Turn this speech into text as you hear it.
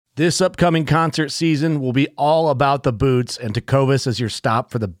This upcoming concert season will be all about the boots, and Tecovas is your stop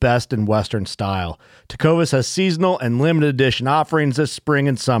for the best in Western style. Tecovas has seasonal and limited edition offerings this spring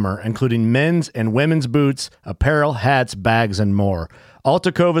and summer, including men's and women's boots, apparel, hats, bags, and more. All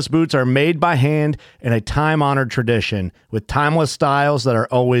Tecovas boots are made by hand in a time-honored tradition with timeless styles that are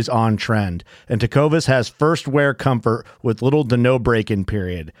always on trend. And Tecovas has first wear comfort with little to no break-in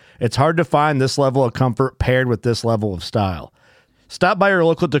period. It's hard to find this level of comfort paired with this level of style. Stop by your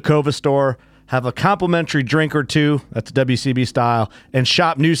local Tecovas store, have a complimentary drink or two, that's WCB style, and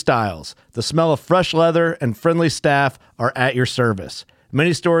shop new styles. The smell of fresh leather and friendly staff are at your service.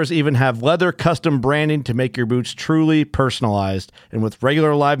 Many stores even have leather custom branding to make your boots truly personalized. And with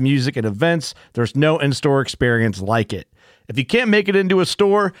regular live music and events, there's no in-store experience like it. If you can't make it into a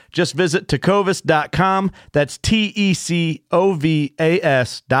store, just visit tecovas.com. That's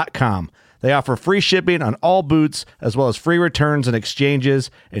TECOVAS.com. They offer free shipping on all boots, as well as free returns and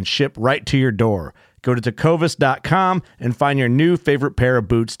exchanges, and ship right to your door. Go to tecovas.com and find your new favorite pair of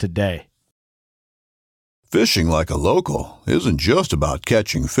boots today. Fishing like a local isn't just about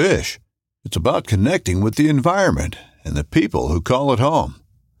catching fish. It's about connecting with the environment and the people who call it home.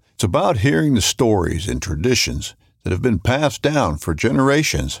 It's about hearing the stories and traditions that have been passed down for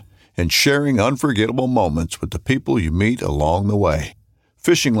generations and sharing unforgettable moments with the people you meet along the way.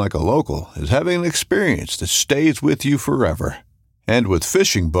 Fishing like a local is having an experience that stays with you forever. And with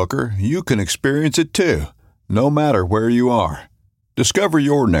Fishing Booker, you can experience it too, no matter where you are. Discover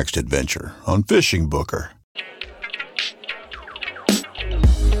your next adventure on Fishing Booker.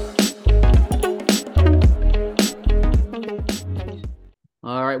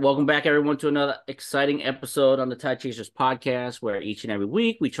 All right, welcome back, everyone, to another exciting episode on the Tide Chasers podcast, where each and every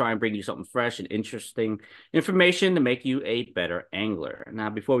week we try and bring you something fresh and interesting information to make you a better angler. Now,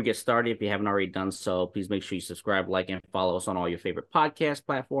 before we get started, if you haven't already done so, please make sure you subscribe, like, and follow us on all your favorite podcast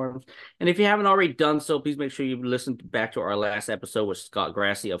platforms. And if you haven't already done so, please make sure you listen back to our last episode with Scott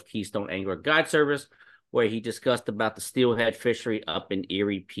Grassi of Keystone Angler Guide Service, where he discussed about the steelhead fishery up in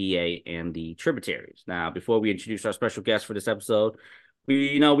Erie, PA, and the tributaries. Now, before we introduce our special guest for this episode,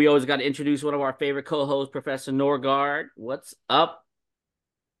 we always got to introduce one of our favorite co-hosts, Professor Norgard. What's up,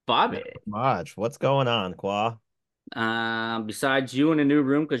 Bobby? Not much. What's going on, Qua? Besides you in a new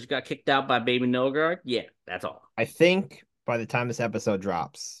room because you got kicked out by Baby Norgard? Yeah, that's all. I think by the time this episode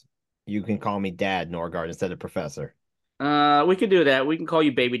drops, you can call me Dad Norgard instead of Professor. We can do that. We can call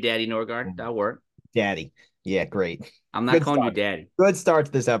you Baby Daddy Norgard. That'll work. Daddy. Yeah, great. I'm not calling you Daddy. Good start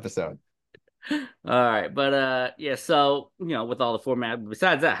to this episode. All right, but yeah, so with all the format,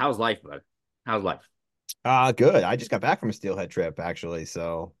 besides that, how's life, bud? How's life? Good. I just got back from a steelhead trip, actually.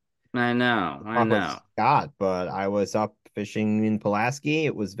 So I know. Scott, but I was up fishing in Pulaski.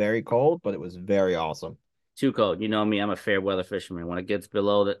 It was very cold, but it was very awesome. Too cold. You know me, I'm a fair weather fisherman. When it gets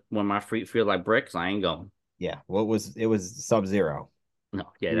below that, when my feet feel like bricks, I ain't going. Yeah, well, it was sub-zero. No,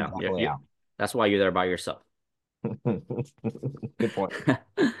 yeah, no, yeah. That's why you're there by yourself. Good point.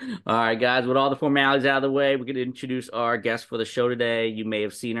 All right, guys, with all the formalities out of the way, we're going to introduce our guest for the show today. You may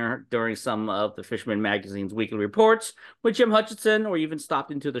have seen her during some of the Fisherman magazine's weekly reports with Jim Hutchinson, or even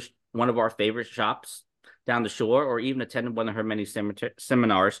stopped into one of our favorite shops down the shore, or even attended one of her many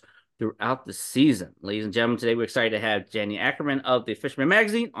seminars throughout the season. Ladies and gentlemen, today we're excited to have Jenni Ackerman of the Fisherman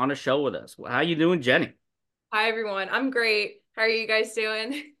magazine on the show with us. Well, how you doing, Jenni? Hi, everyone. I'm great. How are you guys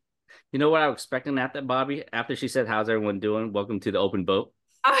doing? You know what I was expecting after Bobby? After she said, "How's everyone doing? Welcome to the open boat."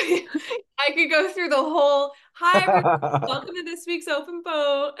 I could go through the whole, "Hi, everyone. Welcome to this week's open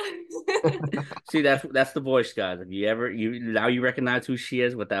boat." See, that's the voice, guys. If you recognize who she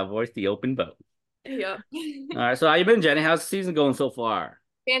is with that voice, the open boat. Yep. All right. So how you been, Jenni? How's the season going so far?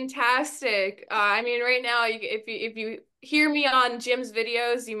 Fantastic. I mean, right now, if you hear me on Jim's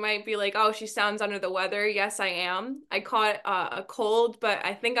videos, you might be like, "Oh, she sounds under the weather." Yes, I am. I caught a cold, but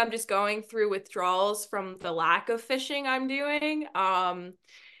I think I'm just going through withdrawals from the lack of fishing I'm doing.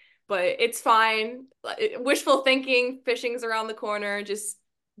 But it's fine. Wishful thinking, fishing's around the corner, just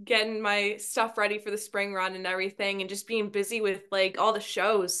getting my stuff ready for the spring run and everything, and just being busy with like all the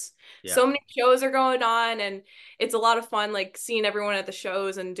shows. Yeah. So many shows are going on, and it's a lot of fun, like seeing everyone at the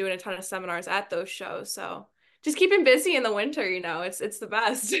shows and doing a ton of seminars at those shows. So just keeping busy in the winter, it's the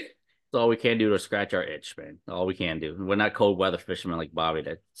best. That's all we can do to scratch our itch, man. All we can do. We're not cold weather fishermen like Bobby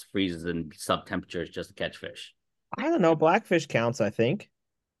that freezes in sub temperatures just to catch fish. I don't know. Blackfish counts, I think.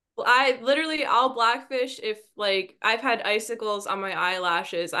 Well, I'll blackfish if like I've had icicles on my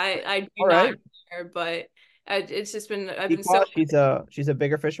eyelashes. I do not care, but it's just been she's a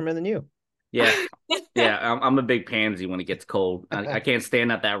bigger fisherman than you. Yeah. Yeah, I'm a big pansy when it gets cold. I can't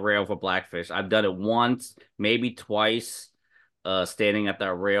stand at that rail for blackfish. I've done it once, maybe twice, standing at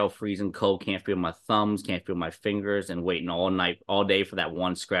that rail, freezing cold, can't feel my thumbs, can't feel my fingers, and waiting all night, all day for that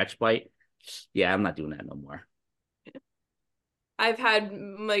one scratch bite. Yeah, I'm not doing that no more. I've had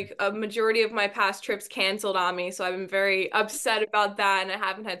like a majority of my past trips canceled on me, so I've been very upset about that, and I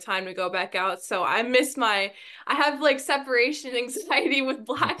haven't had time to go back out. So I have like separation anxiety with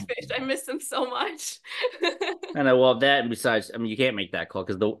blackfish. I miss them so much. And well, that and besides, I mean, you can't make that call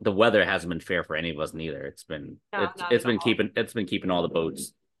because the weather hasn't been fair for any of us neither. No, not It's at been all. keeping all the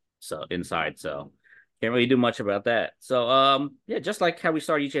boats so inside, so can't really do much about that. So yeah, just like how we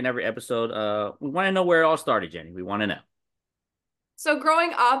start each and every episode, we want to know where it all started, Jenny. We want to know. So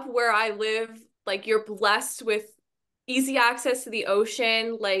growing up where I live, like you're blessed with easy access to the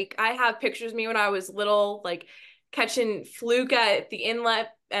ocean. Like I have pictures of me when I was little, like catching fluke at the inlet,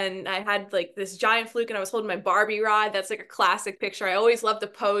 and I had like this giant fluke and I was holding my Barbie rod. That's like a classic picture. I always love to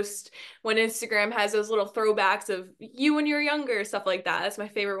post when Instagram has those little throwbacks of you when you're younger, stuff like that. That's my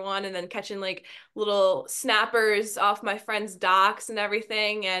favorite one. And then catching like little snappers off my friends' docks and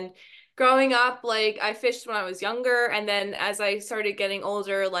everything. And growing up, like I fished when I was younger, and then as I started getting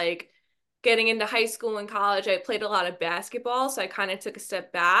older, like getting into high school and college, I played a lot of basketball, so I kind of took a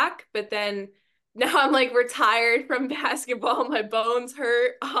step back. But then now I'm like retired from basketball. My bones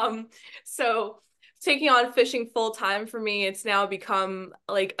hurt. So taking on fishing full time for me, it's now become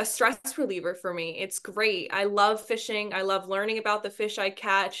like a stress reliever for me. It's great. I love fishing. I love learning about the fish I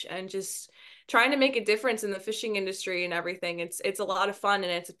catch and just trying to make a difference in the fishing industry and everything. It's a lot of fun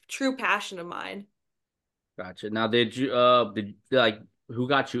and it's a true passion of mine. Gotcha. Now, did like who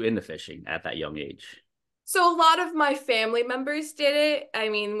got you into fishing at that young age? So a lot of my family members did it. I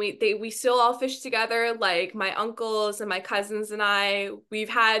mean, we still all fish together, like my uncles and my cousins and I. We've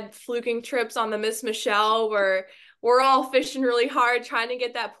had fluking trips on the Miss Michelle where we're all fishing really hard trying to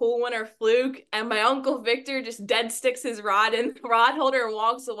get that pool winner fluke, and my uncle Victor just dead sticks his rod in the rod holder and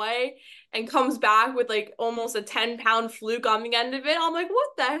walks away and comes back with like almost a 10-pound fluke on the end of it. I'm like, what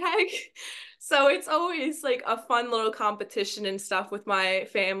the heck? So it's always like a fun little competition and stuff with my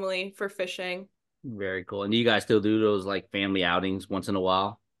family for fishing. Very cool. And do you guys still do those like family outings once in a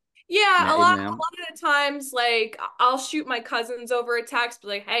while? Yeah, Now, a in lot and a out? lot of the times, like I'll shoot my cousins over a text, be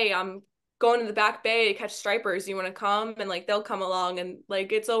like, "Hey, I'm going to the back bay to catch stripers. You want to come?" And like they'll come along, and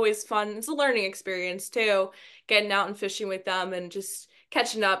like it's always fun. It's a learning experience too, getting out and fishing with them and just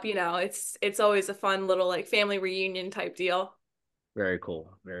catching up. It's always a fun little like family reunion type deal. Very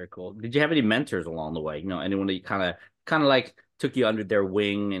cool. Very cool. Did you have any mentors along the way? You know, anyone that you kind of like took you under their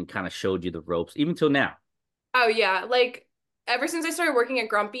wing and kind of showed you the ropes, even till now? Oh yeah, like ever since I started working at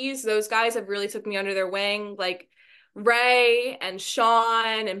Grumpy's, those guys have really took me under their wing. Like Ray and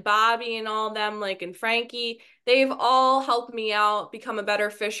Sean and Bobby and all of them, like and Frankie, they've all helped me out become a better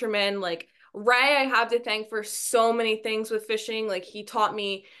fisherman. Like Ray, I have to thank for so many things with fishing. Like he taught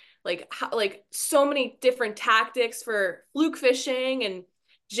me like so many different tactics for fluke fishing and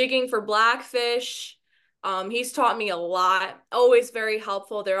jigging for blackfish. He's taught me a lot. Always very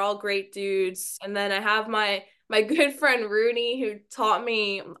helpful. They're all great dudes. And then I have my good friend Rooney who taught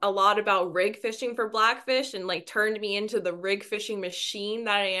me a lot about rig fishing for blackfish and like turned me into the rig fishing machine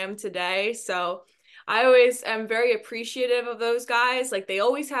that I am today. So I always am very appreciative of those guys. Like they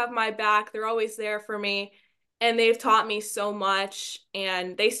always have my back. They're always there for me. And they've taught me so much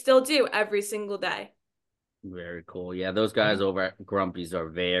and they still do every single day. Very cool. Yeah, those guys over at Grumpy's are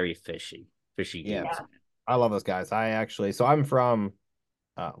very fishy Yeah, dudes. I love those guys. So I'm from,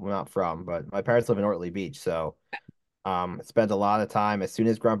 well, not from, but my parents live in Ortley Beach. So, spent a lot of time as soon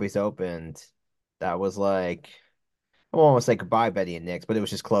as Grumpy's opened. That was like, I won't want to say goodbye, Betty and Nick's, but it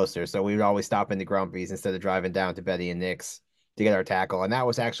was just closer. So we would always stop into Grumpy's instead of driving down to Betty and Nick's to get our tackle. And that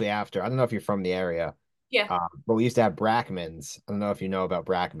was actually after, I don't know if you're from the area, Yeah. but we used to have Brackman's. I don't know if you know about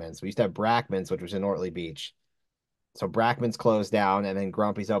Brackman's. We used to have Brackman's, which was in Ortley Beach. So Brackman's closed down, and then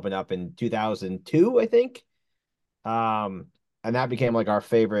Grumpy's opened up in 2002, I think. Um, and that became like our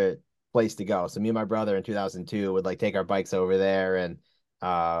favorite place to go. So me and my brother in 2002 would like take our bikes over there, and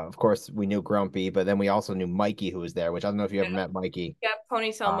of course we knew Grumpy, but then we also knew Mikey who was there, which I don't know if you ever met Mikey. Yeah,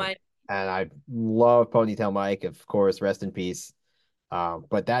 ponytail Um, mine. and I love Ponytail Mike, of course, rest in peace.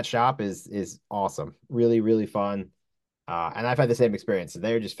 But that shop is awesome, really really fun. And I've had the same experience. So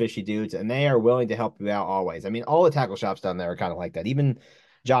they're just fishy dudes, and they are willing to help you out always. I mean, all the tackle shops down there are kind of like that. Even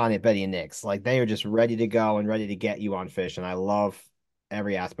John at Betty and Nick's, like they are just ready to go and ready to get you on fish. And I love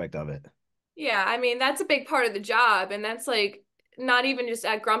every aspect of it. Yeah, I mean, that's a big part of the job. And that's like not even just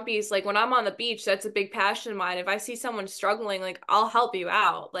at Grumpy's. Like when I'm on the beach, that's a big passion of mine. If I see someone struggling, like I'll help you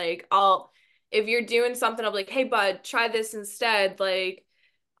out. If you're doing something, I'll be like, hey, bud, try this instead. Like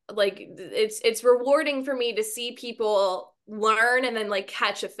it's rewarding for me to see people learn and then like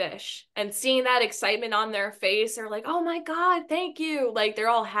catch a fish, and seeing that excitement on their face, they're like, oh my God, thank you. Like they're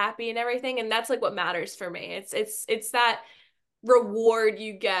all happy and everything. And that's like what matters for me. It's that reward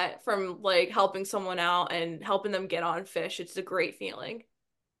you get from like helping someone out and helping them get on fish. It's a great feeling.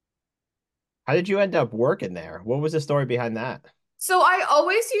 How did you end up working there? What was the story behind that? So I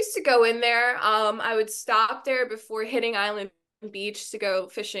always used to go in there. I would stop there before hitting Island Beach to go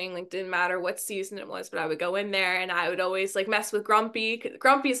fishing. Like didn't matter what season it was, but I would go in there and I would always like mess with Grumpy.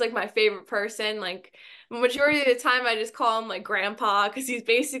 Grumpy's like my favorite person. Like majority of the time, I just call him like Grandpa because he's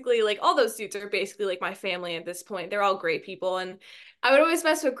basically like all those dudes are basically like my family at this point. They're all great people, and I would always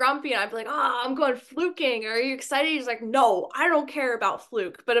mess with Grumpy and I'd be like, oh, I'm going fluking. Are you excited? He's like, no, I don't care about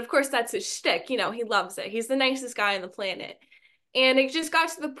fluke. But of course, that's his shtick. You know, he loves it. He's the nicest guy on the planet. And it just got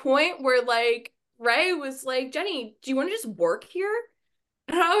to the point where like Ray was like, Jenni, do you want to just work here?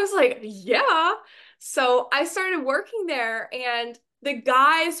 And I was like, yeah. So I started working there, and the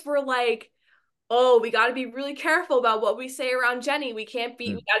guys were like, oh, we got to be really careful about what we say around Jenni. We got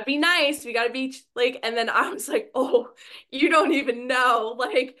to be nice. We got to be like, and then I was like, oh, you don't even know.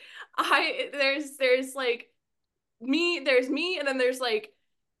 Like, there's like there's me, and then there's like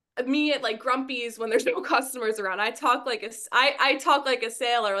me at like Grumpy's when there's no customers around. I talk like a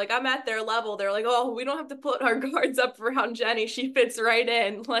sailor. Like I'm at their level. They're like, oh, we don't have to put our guards up around Jenni. She fits right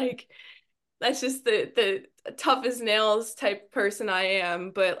in. Like that's just the tough as nails type person I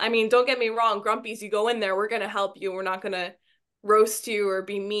am. But I mean, don't get me wrong, Grumpy's, you go in there, we're gonna help you. We're not gonna roast you or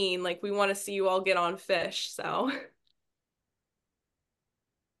be mean. Like we want to see you all get on fish. So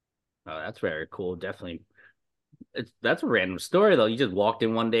Oh, that's very cool. Definitely. That's a random story though. You just walked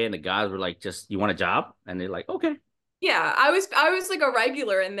in one day and the guys were like, "Just you want a job?" And they're like, "Okay." yeah, I was like a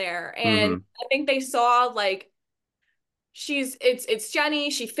regular in there, and Mm-hmm. I think they saw like it's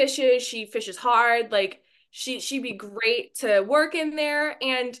Jenni. She fishes hard. Like she'd be great to work in there.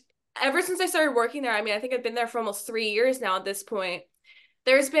 And ever since I started working there, I mean, I think I've been there for almost 3 years now at this point.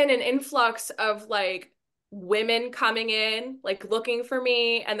 There's been an influx of like women coming in, like looking for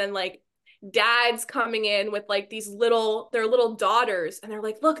me, and then like dads coming in with like their little daughters, and they're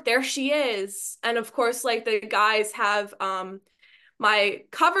like, look, there she is. And of course, like the guys have my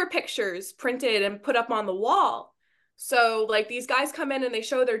cover pictures printed and put up on the wall. So like these guys come in and they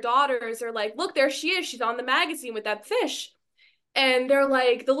show their daughters, they're like, look, there she is. She's on the magazine with that fish. And they're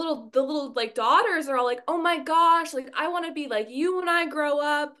like, the little like daughters are all like, oh my gosh, like I want to be like you when I grow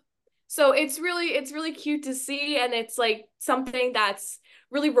up. So it's really cute to see, and it's like something that's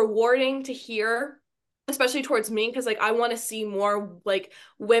really rewarding to hear, especially towards me, because like I want to see more like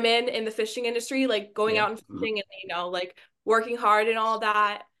women in the fishing industry, like going Yeah. out and fishing and like working hard and all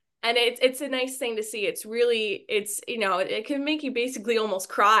that. And it's a nice thing to see. It can make you basically almost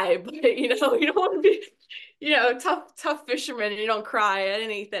cry, but you don't want to be tough fisherman and you don't cry at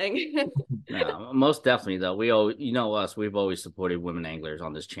anything. No, most definitely though. We all, you know us. We've always supported women anglers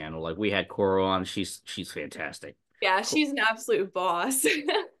on this channel. Like we had Coral on. She's fantastic. Yeah, Co- she's an absolute boss.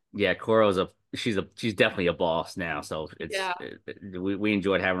 Yeah, Coral's she's definitely a boss now. So Yeah. we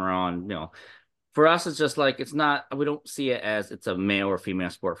enjoyed having her on. For us, it's just like it's not. We don't see it as it's a male or female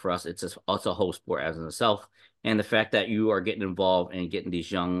sport. For us, it's a whole sport as in itself. And the fact that you are getting involved and getting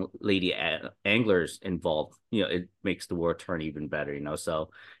these young lady anglers involved, it makes the world turn even better.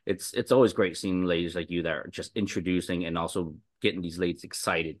 So it's always great seeing ladies like you that are just introducing and also getting these ladies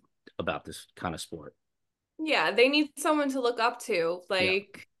excited about this kind of sport. Yeah, they need someone to look up to. Yeah.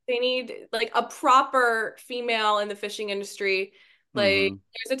 Like they need like a proper female in the fishing industry. Like Mm-hmm.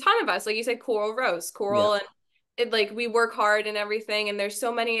 there's a ton of us. Like you said, Yeah. Coral, and it like we work hard and everything. And there's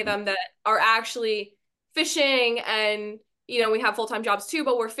so many of them that are actually fishing, and we have full-time jobs too,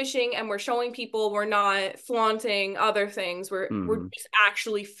 but we're fishing and we're showing people, we're not flaunting other things. We're Mm-hmm. just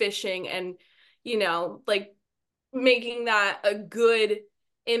actually fishing and like making that a good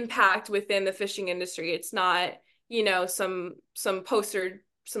impact within the fishing industry. It's not, some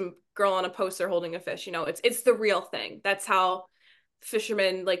girl on a poster holding a fish. It's the real thing. That's how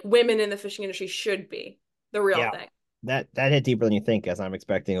fishermen, like women in the fishing industry, should be the real Yeah, thing. that hit deeper than you think, as I'm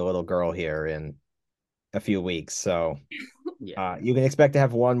expecting a little girl here in a few weeks. So Yeah. you can expect to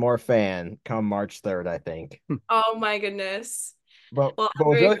have one more fan come March 3rd, I think. Oh my goodness. But Well, but I'm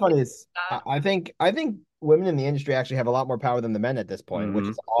what's very really excited funny is for that. I think women in the industry actually have a lot more power than the men at this point, which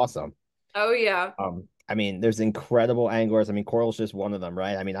Mm-hmm. is awesome. Oh yeah. I mean, there's incredible anglers. I mean, Coral's just one of them,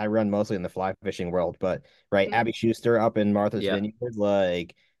 right? I mean, I run mostly in the fly fishing world, but right, Mhm. Abby Schuster up in Martha's Yeah. Vineyard,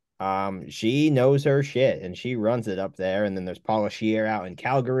 like, she knows her shit and she runs it up there. And then there's Paula Shear out in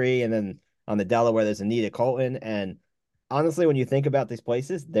Calgary, and then on the Delaware, there's Anita Colton. And honestly, when you think about these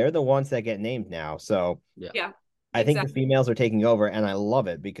places, they're the ones that get named now. So Yeah. Yeah. I think the Exactly. females are taking over, and I love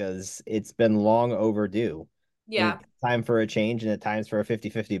it because it's been long overdue. Yeah. And time for a change, and at times for a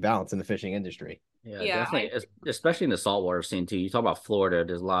 50-50 balance in the fishing industry. Yeah, Yeah. definitely, especially in the saltwater scene too. You talk about Florida.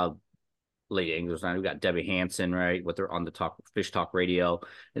 There's a lot of lady anglers now. We got Debbie Hansen, right, with her on the talk fish talk radio,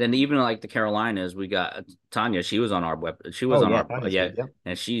 and then even like the Carolinas, we got Tanya. She was on our web. She was Oh on yeah, our Tanya's yeah, good. Yep.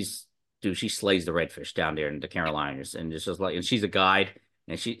 and she slays the redfish down there in the Carolinas, and it's just like, and she's a guide,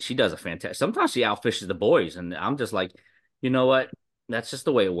 and she does a fantastic. Sometimes she outfishes the boys, and I'm just like, you know what? That's just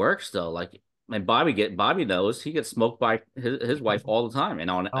the way it works, though. Like, and Bobby knows he gets smoked by his wife all the time, and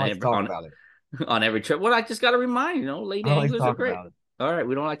I don't like to talk about it. on every trip. Well, I just got to remind I lady don't like to anglers are talk great. about it. All right,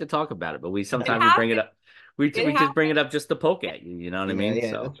 we don't like to talk about it, but we It sometimes we bring it happens. up. We It we just bring happens. it up just to poke at you. You know what I Yeah, mean? yeah,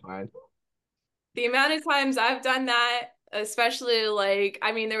 So that's fine. The amount of times I've done that, especially like,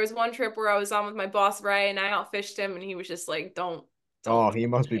 I mean, there was one trip where I was on with my boss, Ray, and I outfished him, and he was just like, don't. Oh, he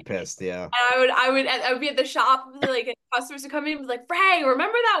must be pissed. Yeah. And I would be at the shop, like, and customers would come in and be like, Ray,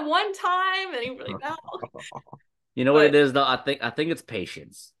 remember that one time? And he'd be like, no. you know what But it is though. I think it's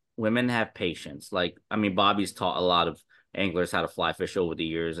patience. Women have patience. Like I mean, Bobby's taught a lot of anglers how to fly fish over the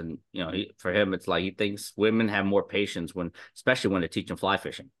years, and for him, it's like he thinks women have more patience especially when they're teaching fly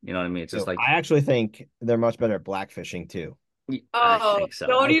fishing. You know what I mean? It's just So like I actually think they're much better at black fishing too. I oh, think so.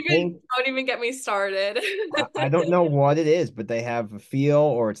 don't I even think don't even get me started. I don't know what it is, but they have a feel,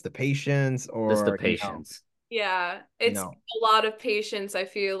 or it's the patience, Just the or patience. Yeah, you it's know. a lot of patience. I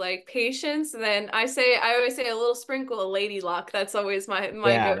feel like patience. And then I always say a little sprinkle of lady luck. That's always my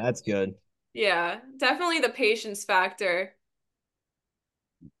Yeah, go. that's good. Yeah, definitely the patience factor.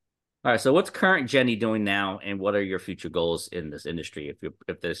 All right. So what's current Jenny doing now, and what are your future goals in this industry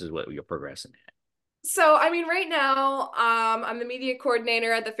if this is what you're progressing at? So, I mean, right now, I'm the media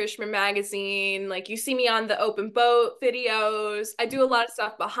coordinator at the Fisherman magazine. Like, you see me on the open boat videos. I do a lot of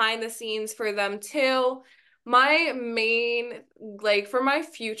stuff behind the scenes for them too. My main, like, for my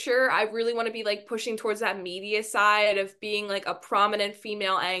future, I really want to be like pushing towards that media side of being like a prominent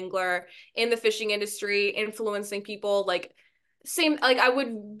female angler in the fishing industry, influencing people. Like, same, like, I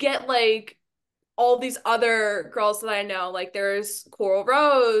would get like all these other girls that I know. Like there's Coral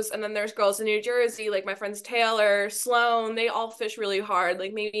Rose, and then there's girls in New Jersey, like my friends Taylor, Sloan, they all fish really hard.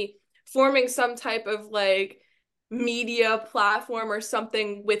 Like maybe forming some type of like media platform or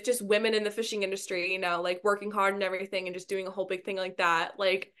something with just women in the fishing industry, like working hard and everything and just doing a whole big thing like that.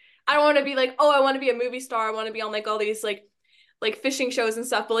 Like I don't want to be like, oh, I want to be a movie star. I want to be on like all these like fishing shows and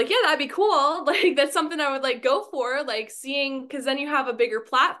stuff, but like yeah, that'd be cool. Like that's something I would like go for, like seeing, because then you have a bigger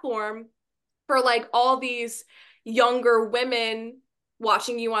platform for like all these younger women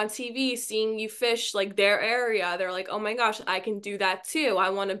watching you on TV, seeing you fish like their area. They're like, oh my gosh, I can do that too.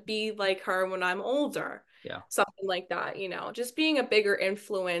 I want to be like her when I'm older. Yeah. Something like that, just being a bigger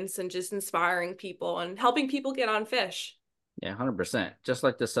influence and just inspiring people and helping people get on fish. Yeah, 100%. Just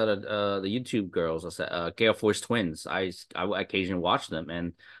like the set of the YouTube girls, I said Gale Force Twins. I occasionally watch them,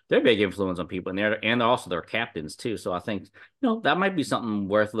 and they're a big influence on people, and they're also their captains too. So I think that might be something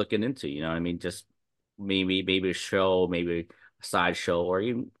worth looking into. You know what I mean? Just maybe a show, maybe a side show,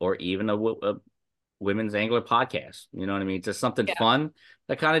 or even a women's angler podcast. You know what I mean? Just something Yeah. fun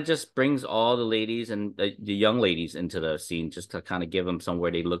that kind of just brings all the ladies and the young ladies into the scene, just to kind of give them somewhere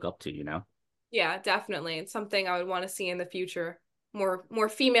they look up to. Yeah, definitely. It's something I would want to see in the future. More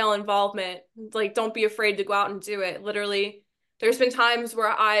female involvement. Like, don't be afraid to go out and do it. Literally, there's been times where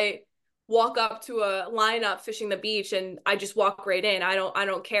I walk up to a lineup fishing the beach and I just walk right in. I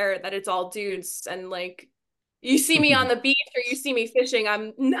don't care that it's all dudes, and like you see me on the beach or you see me fishing,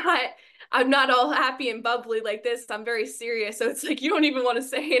 I'm not all happy and bubbly like this. I'm very serious. So it's like you don't even want to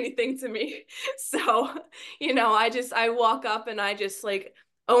say anything to me. So, I walk up and I just like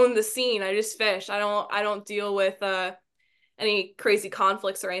own the scene. I just fish. I don't deal with any crazy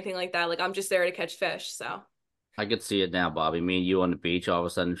conflicts or anything like that. Like I'm just there to catch fish. So I could see it now, Bobby. Me and you on the beach, all of a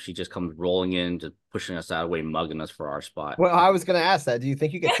sudden she just comes rolling in, just pushing us out of the way, mugging us for our spot. Well, I was going to ask that. Do you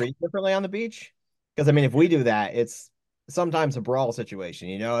think you get treated differently on the beach? Because I mean, if we do that, it's sometimes a brawl situation.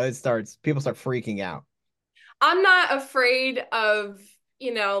 People start freaking out. I'm not afraid of,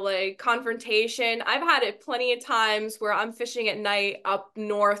 like confrontation. I've had it plenty of times where I'm fishing at night up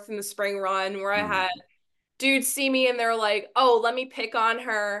north in the spring run where I Mm. had dudes see me and they're like, oh, let me pick on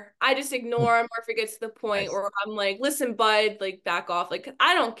her. I just ignore them, or if it gets to the point Nice. where I'm like, listen, bud, like back off. Like,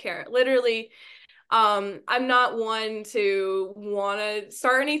 I don't care. Literally, I'm not one to want to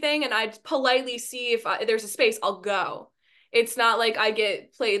start anything, and I politely see if there's a space, I'll go. It's not like I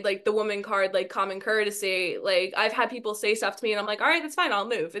get played like the woman card, like common courtesy. Like I've had people say stuff to me, and I'm like, all right, that's fine, I'll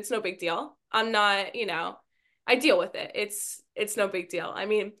move. It's no big deal. I'm not, I deal with it. It's no big deal. I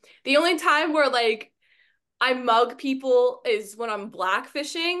mean, the only time where like I mug people is when I'm black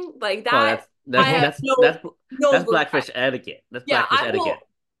fishing. Like Well, that, I have no that's regret. blackfish etiquette. That's Yeah, blackfish etiquette.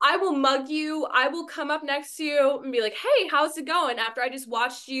 I will mug you. I will come up next to you and be like, "Hey, how's it going?" After I just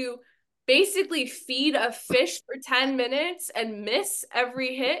watched you basically feed a fish for 10 minutes and miss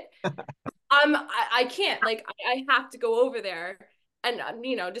every hit. I can't. Like I have to go over there and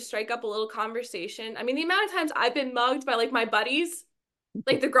just strike up a little conversation. I mean, the amount of times I've been mugged by like my buddies,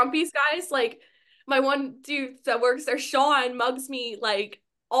 like the grumpies guys, like my one dude that works there, Sean, mugs me like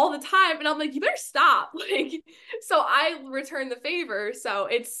all the time, and I'm like, you better stop. Like, so I return the favor. So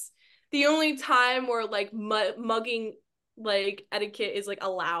it's the only time where like mugging like etiquette is like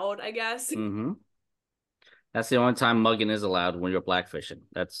allowed, I guess. Mm-hmm. That's the only time mugging is allowed when you're blackfishing.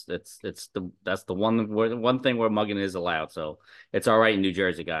 That's the one thing where mugging is allowed. So it's all right in New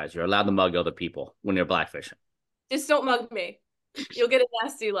Jersey, guys. You're allowed to mug other people when you're blackfishing. Just don't mug me. You'll get a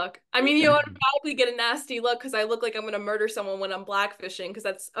nasty look. I mean, you'll probably get a nasty look because I look like I'm gonna murder someone when I'm blackfishing. Because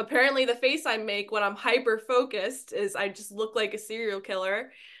that's apparently the face I make when I'm hyper focused. Is I just look like a serial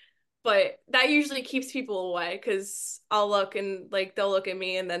killer. But that usually keeps people away because I'll look and like they'll look at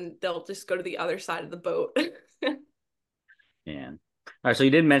me and then they'll just go to the other side of the boat. Yeah. All right. So you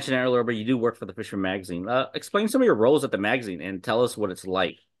did mention it earlier, but you do work for the Fisherman magazine. Explain some of your roles at the magazine and tell us what it's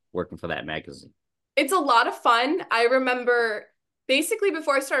like working for that magazine. It's a lot of fun. I remember basically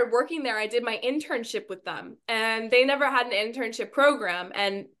before I started working there, I did my internship with them, and they never had an internship program.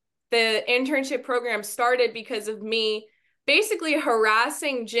 And the internship program started because of me basically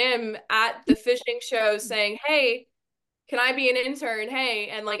harassing Jim at the fishing show saying, "Hey, can I be an intern? Hey."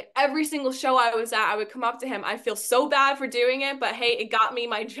 And like every single show I was at, I would come up to him. I feel so bad for doing it, but hey, it got me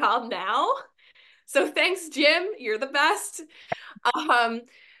my job now. So thanks, Jim. You're the best. Um,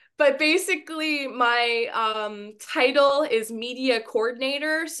 but basically my title is media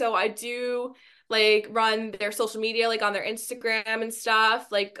coordinator. So I do like run their social media, like on their Instagram and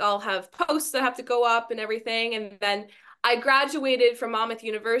stuff. Like I'll have posts that have to go up and everything. And then I graduated from Monmouth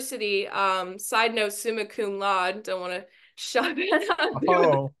University. Side note, summa cum laude. Don't want to shove it on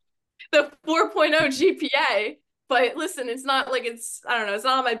Oh, the 4.0 GPA. But listen, it's not like I don't know, it's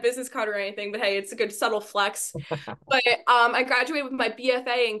not on my business card or anything, but hey, it's a good subtle flex. But I graduated with my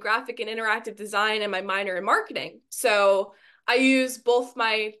BFA in graphic and interactive design and my minor in marketing. So I use both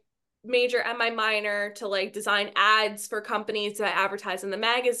my major and my minor to like design ads for companies that advertise in the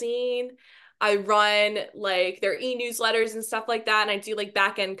magazine. I run like their e-newsletters and stuff like that, and I do like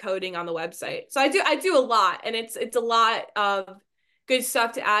back-end coding on the website. So I do a lot, and it's a lot of good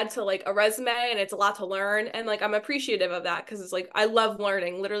stuff to add to like a resume, and it's a lot to learn, and like I'm appreciative of that because it's like I love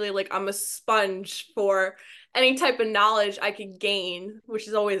learning. Literally, like I'm a sponge for any type of knowledge I could gain, which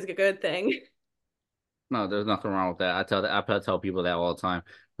is always a good thing. No, there's nothing wrong with that. I tell people that all the time.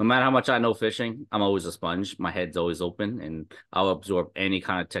 No matter how much I know fishing, I'm always a sponge. My head's always open, and I'll absorb any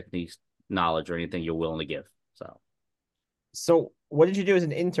kind of techniques, knowledge, or anything you're willing to give. so what did you do as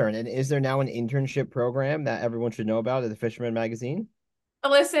an intern? And is there now an internship program that everyone should know about at the Fisherman magazine?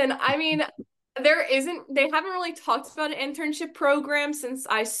 Listen, I mean, they haven't really talked about an internship program since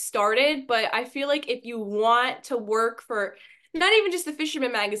I started, but I feel like if you want to work for not even just the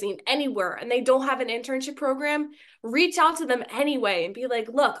Fisherman magazine, anywhere, and they don't have an internship program, reach out to them anyway and be like,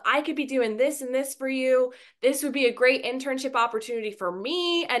 look, I could be doing this and this for you. This would be a great internship opportunity for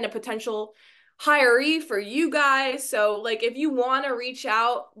me and a potential hiree for you guys. So, like, if you want to reach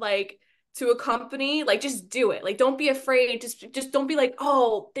out, like, to a company, like just do it. Like don't be afraid. Just don't be like,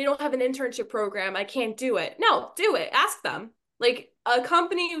 "Oh, they don't have an internship program. I can't do it." No, do it. Ask them. Like a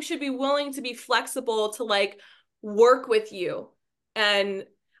company should be willing to be flexible to like work with you. And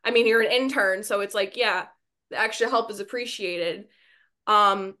I mean, you're an intern, so it's like, yeah, the extra help is appreciated.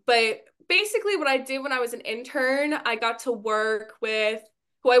 But basically what I did when I was an intern, I got to work with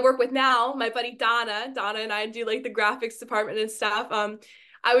who I work with now, my buddy Donna. Donna and I do like the graphics department and stuff.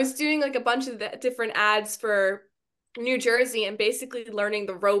 I was doing like a bunch of the different ads for New Jersey and basically learning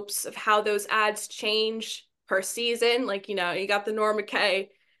the ropes of how those ads change per season. Like, you got the Norma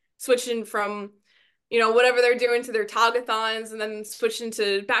Kay switching from, whatever they're doing to their tagathons and then switching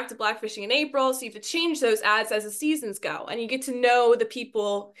to back to blackfishing in April. So you have to change those ads as the seasons go. And you get to know the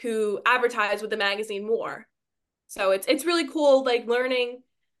people who advertise with the magazine more. So it's really cool, like learning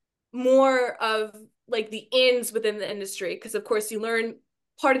more of like the ins within the industry. Because of course you learn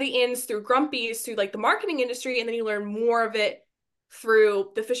part of the ins through Grumpy's, through like the marketing industry, and then you learn more of it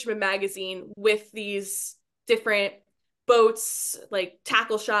through the Fisherman magazine with these different boats, like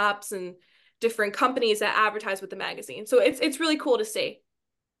tackle shops and different companies that advertise with the magazine. So it's really cool to see.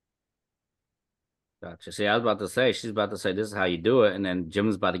 Gotcha. See, I was about to say, she's about to say, this is how you do it. And then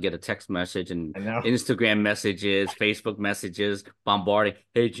Jim's about to get a text message and I know. Instagram messages, Facebook messages, bombarding.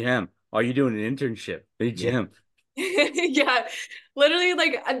 Hey, Jim, are you doing an internship? Hey, Jim. Yeah, literally,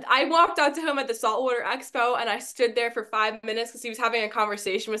 like I walked out to him at the Saltwater Expo and I stood there for 5 minutes because he was having a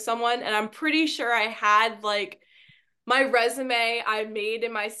conversation with someone. And I'm pretty sure I had like my resume I made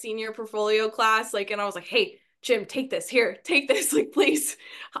in my senior portfolio class, like, and I was like, hey, Jim, take this here, take this, like, please,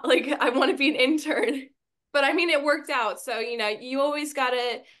 like, I want to be an intern. But I mean, it worked out. So, you always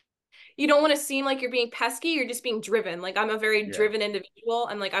gotta, you don't want to seem like you're being pesky, you're just being driven. Like, I'm a very Yeah. driven individual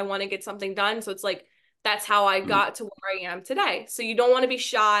and like I want to get something done. So it's like that's how I got to where I am today. So you don't want to be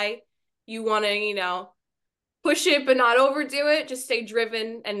shy. You want to, push it but not overdo it. Just stay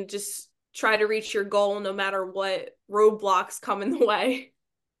driven and just try to reach your goal no matter what roadblocks come in the way.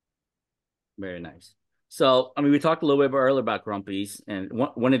 Very nice. So, I mean, we talked a little bit earlier about Grumpy's, and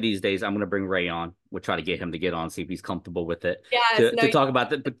one of these days I'm going to bring Ray on. We'll try to get him to get on, see if he's comfortable with it Yes, no, to talk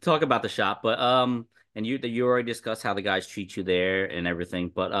about the shop. But and you already discussed how the guys treat you there and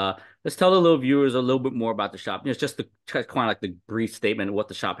everything. But let's tell the little viewers a little bit more about the shop. It's just the kind of like the brief statement of what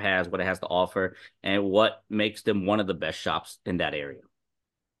the shop has, what it has to offer, and what makes them one of the best shops in that area.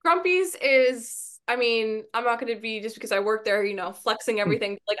 Grumpy's is, I mean, I'm not going to be just because I work there, flexing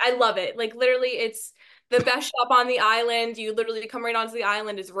everything. Like, I love it. Like, literally, it's the best shop on the island. You literally come right onto the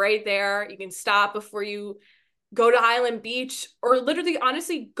island, it's right there. You can stop before you go to Island Beach, or literally,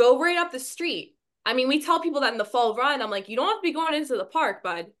 honestly, go right up the street. I mean, we tell people that in the fall run, I'm like, you don't have to be going into the park,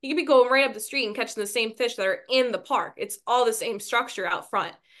 bud. You can be going right up the street and catching the same fish that are in the park. It's all the same structure out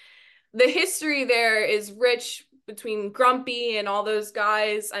front. The history there is rich between Grumpy and all those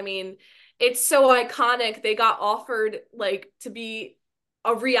guys. I mean, it's so iconic. They got offered like to be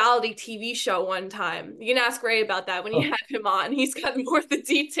a reality TV show one time. You can ask Ray about that when you have him on. He's got more of the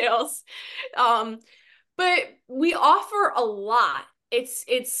details. But we offer a lot.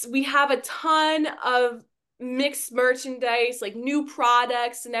 We have a ton of mixed merchandise, like new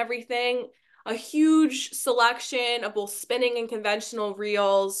products and everything. A huge selection of both spinning and conventional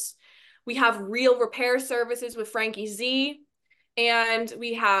reels. We have reel repair services with Frankie Z, and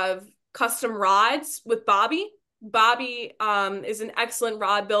we have custom rods with Bobby. Bobby is an excellent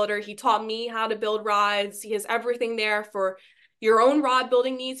rod builder. He taught me how to build rods. He has everything there for your own rod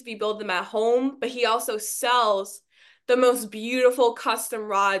building needs if you build them at home, but he also sells the most beautiful custom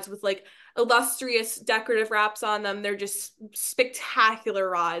rods with like illustrious decorative wraps on them. They're just spectacular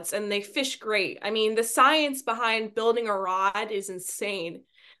rods and they fish great. I mean, the science behind building a rod is insane,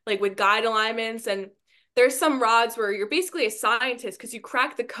 like with guide alignments. And there's some rods where you're basically a scientist because you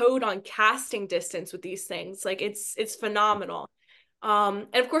crack the code on casting distance with these things. Like it's phenomenal. And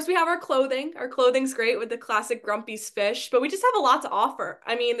of course we have our clothing. Our clothing's great with the classic Grumpy's fish, but we just have a lot to offer.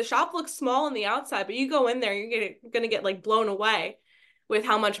 I mean, the shop looks small on the outside, but you go in there, you're gonna get like blown away with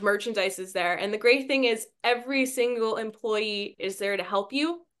how much merchandise is there. And the great thing is every single employee is there to help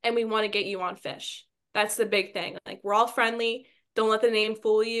you, and we want to get you on fish. That's the big thing. Like, we're all friendly. Don't let the name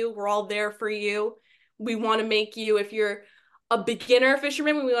fool you. We're all there for you. We want to make you, if you're a beginner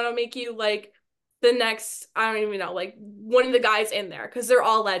fisherman, we want to make you like the next, I don't even know, like one of the guys in there, because they're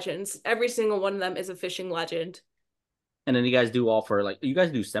all legends. Every single one of them is a fishing legend. And then you guys do offer, like, you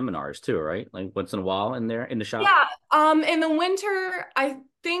guys do seminars too, right? Like once in a while in there in the shop. Yeah. In the winter, I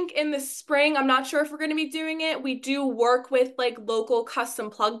think in the spring, I'm not sure if we're going to be doing it. We do work with like local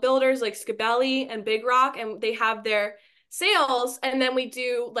custom plug builders like Scabelli and Big Rock, and they have their sales. And then we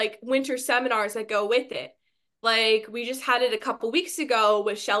do like winter seminars that go with it. Like, we just had it a couple weeks ago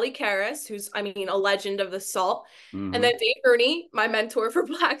with Shelly Karras, who's, I mean, a legend of the salt. Mm-hmm. And then Dave Ernie, my mentor for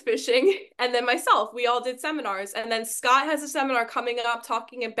blackfishing, and then myself. We all did seminars. And then Scott has a seminar coming up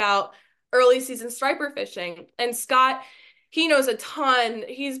talking about early season striper fishing. And Scott, he knows a ton.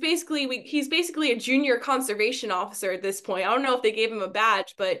 He's basically a junior conservation officer at this point. I don't know if they gave him a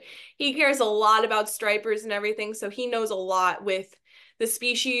badge, but he cares a lot about stripers and everything. So he knows a lot with the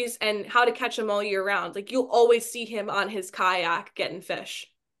species and how to catch them all year round. Like, you'll always see him on his kayak getting fish.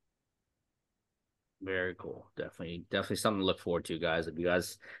 Very cool. Definitely something to look forward to, guys. If you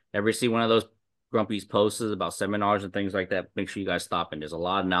guys ever see one of those Grumpy's posts about seminars and things like that, make sure you guys stop in. There's a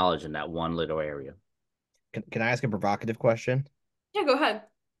lot of knowledge in that one little area. Can I ask a provocative question? Yeah, go ahead.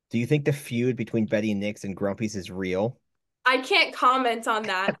 Do you think the feud between Betty and Nix and Grumpy's is real? I can't comment on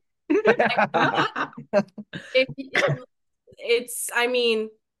that. I mean,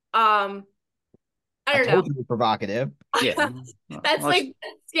 I don't know. Told you it was provocative. Yeah. That's like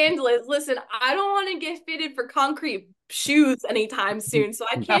scandalous. Listen, I don't want to get fitted for concrete shoes anytime soon, so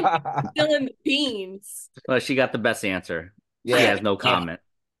I can't fill in the beans. Well, she got the best answer. Yeah. She has no comment.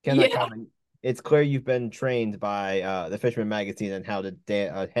 Cannot comment. it's clear you've been trained by the Fisherman magazine on how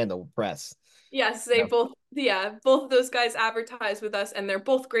to handle press. Yes, they both, yeah, both of those guys advertise with us, and they're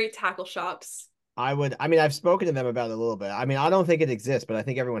both great tackle shops. I mean, I've spoken to them about it a little bit. I mean, I don't think it exists, but I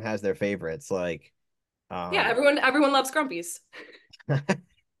think everyone has their favorites. Like, Yeah, everyone loves Grumpy's. I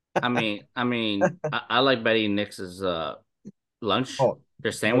like Betty and Nick's lunch. oh,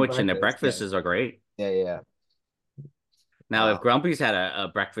 Their sandwich and their breakfast, breakfasts are great. yeah. Now, if Grumpy's had a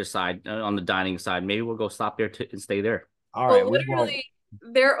breakfast side on the dining side, maybe we'll go stop there and stay there. All right, well, literally,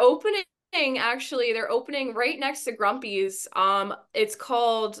 they're opening. Actually, they're opening right next to Grumpy's. It's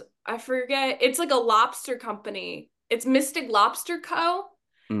called, I forget. It's like a lobster company. It's Mystic Lobster Co.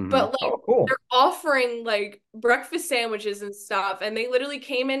 But like cool. they're offering like breakfast sandwiches and stuff, and they literally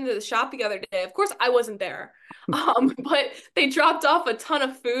came into the shop the other day. Of course, I wasn't there, but they dropped off a ton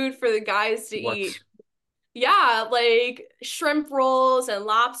of food for the guys to eat. Yeah, like shrimp rolls and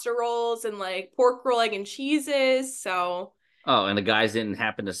lobster rolls and like pork roll, egg, and cheeses. So. Oh, and the guys didn't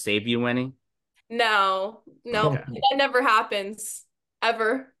happen to save you any? No, Okay. that never happens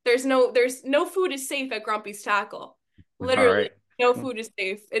ever. There's no food is safe at Grumpy's Tackle. Literally, Right. no food is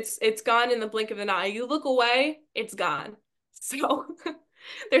safe. It's gone in the blink of an eye. You look away, it's gone. So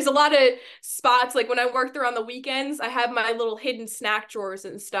there's a lot of spots like when I work there on the weekends, I have my little hidden snack drawers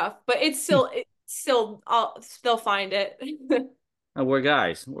and stuff, but they'll find it. We're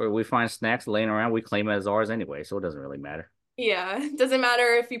guys. We find snacks laying around, we claim it as ours anyway, so it doesn't really matter. Yeah, it doesn't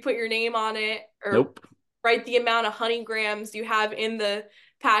matter if you put your name on it or Nope. write the amount of honey grams you have in the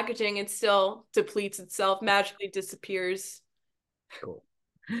packaging, it still depletes itself, magically disappears. Cool.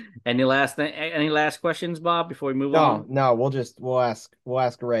 Any last questions, Bob, before we move on? No, we'll ask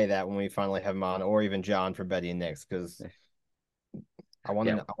Ray that when we finally have him on, or even John for Betty and Nick's, because I want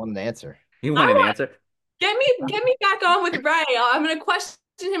an answer. You want an answer? Get me back on with Ray. I'm gonna question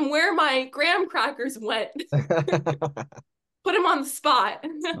him where my graham crackers went. Put him on the spot.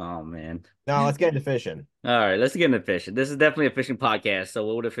 Oh man. No, let's get into fishing. All right, let's get into fishing. This is definitely a fishing podcast. So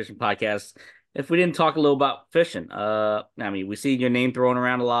what would a fishing podcast if we didn't talk a little about fishing? We see your name thrown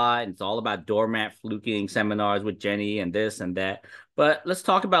around a lot, and it's all about doormat fluking seminars with Jenni and this and that. But let's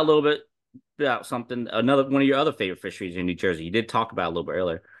talk about a little bit about something, another one of your other favorite fisheries in New Jersey. You did talk about it a little bit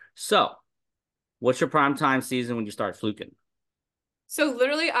earlier. So what's your prime time season when you start fluking? So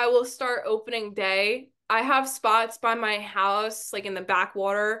literally I will start opening day. I have spots by my house, like in the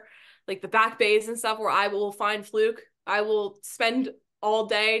backwater, like the back bays and stuff, where I will find fluke. I will spend all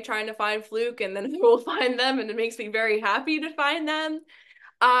day trying to find fluke, and then I will find them, and it makes me very happy to find them.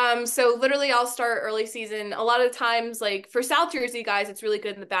 So literally I'll start early season. A lot of times, like for South Jersey guys, it's really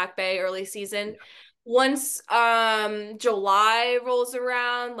good in the back bay early season. Yeah. Once July rolls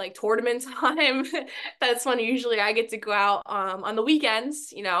around, like tournament time, that's when usually I get to go out on the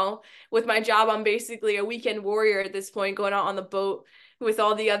weekends. You know, with my job, I'm basically a weekend warrior at this point, going out on the boat with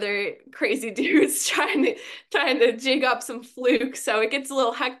all the other crazy dudes trying to jig up some fluke. So it gets a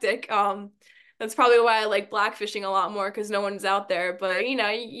little hectic. That's probably why I like black fishing a lot more, because no one's out there. But you know,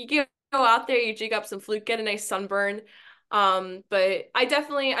 you go out there, you jig up some fluke, get a nice sunburn. But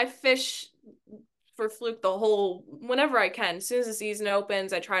I fish for fluke whenever I can. As soon as the season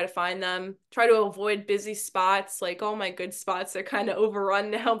opens, I try to find them, try to avoid busy spots. Like all my good spots are kind of overrun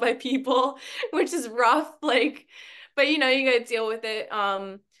now by people, which is rough. Like, but you know, you gotta deal with it.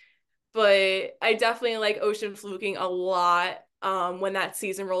 But I definitely like ocean fluking a lot when that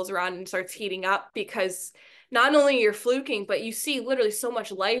season rolls around and starts heating up, because not only you're fluking, but you see literally so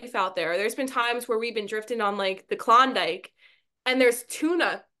much life out there. There's been times where we've been drifting on like the Klondike, and there's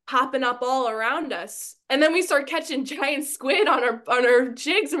tuna popping up all around us, and then we start catching giant squid on our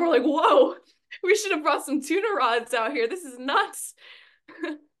jigs, and we're like, whoa, we should have brought some tuna rods out here. This is nuts.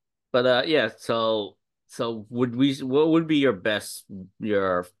 But yeah, so what would be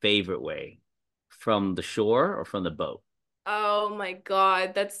your favorite way, from the shore or from the boat? Oh my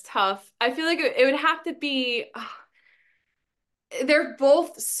God, that's tough. I feel like it would have to be, they're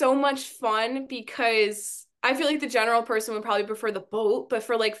both so much fun, because I feel like the general person would probably prefer the boat, but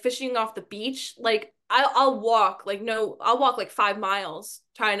for like fishing off the beach, like I'll walk like 5 miles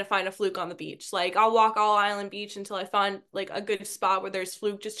trying to find a fluke on the beach. Like I'll walk all Island Beach until I find like a good spot where there's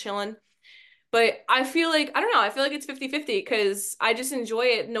fluke just chilling. But I feel like, I don't know, I feel like it's 50-50, because I just enjoy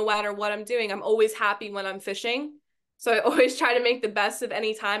it no matter what I'm doing. I'm always happy when I'm fishing. So I always try to make the best of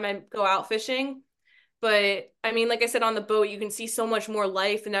any time I go out fishing. But I mean, like I said, on the boat, you can see so much more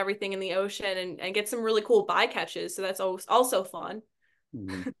life and everything in the ocean, and get some really cool bycatches. So that's also fun.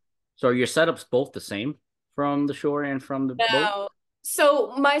 Mm-hmm. So are your setups both the same from the shore and from the boat?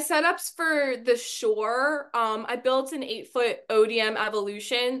 So my setups for the shore, I built an 8-foot ODM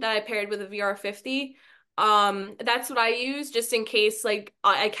Evolution that I paired with a VR50. That's what I use just in case like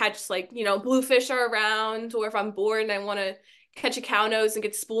I catch like, bluefish are around, or if I'm bored and I want to catch a cow nose and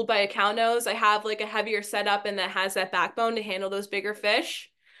get spooled by a cow nose, I have like a heavier setup and that has that backbone to handle those bigger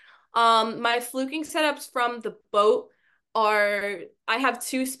fish. My fluking setups from the boat are, I have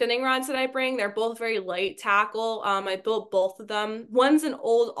two spinning rods that I bring. They're both very light tackle. I built both of them. One's an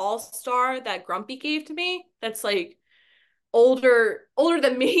old All-Star that Grumpy gave to me. That's like older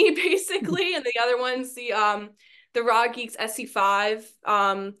than me basically, and the other one's the Raw Geeks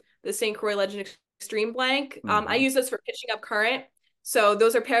SC5, the St. Croix Legend Extreme Blank. I use those for pitching up current. So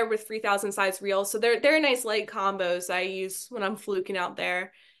those are paired with 3000 size reels. So they're nice light combos I use when I'm fluking out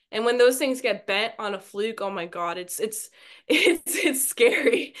there. And when those things get bent on a fluke, oh my God, it's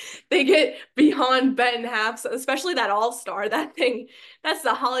scary. They get beyond bent in half, so especially that All-Star. That thing, that's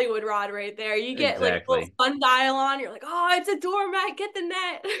the Hollywood rod right there. You get like a little Exactly. sundial on, you're like, oh, it's a doormat, get the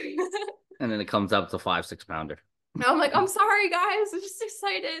net. And then it comes up to 5-6 pounder. I'm like, I'm sorry, guys. I'm just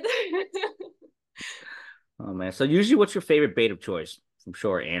excited. Oh man. So usually what's your favorite bait of choice from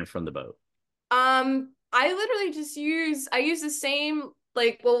shore and from the boat? I literally I use the same,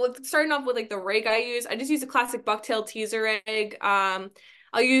 like, well, starting off with like the rig I just use a classic bucktail teaser rig. I'll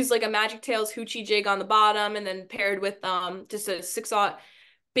use like a Magic Tails hoochie jig on the bottom, and then paired with just a 6/0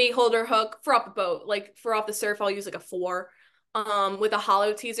 bait holder hook for off the boat. Like for off the surf, I'll use like a 4 with a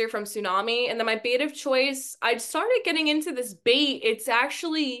hollow teaser from Tsunami. And then my bait of choice, I started getting into this bait. It's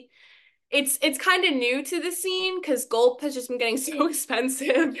actually it's kind of new to the scene because gulp has just been getting so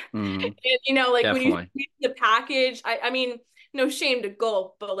expensive. Mm, And like when you definitely. see the package, I mean, no shame to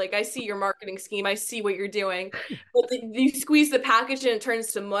gulp, but like I see your marketing scheme, I see what you're doing. But you squeeze the package and it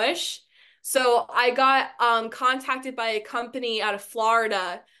turns to mush. So I got contacted by a company out of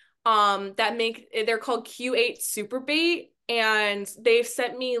Florida that they're called Q8 Super Bait, and they've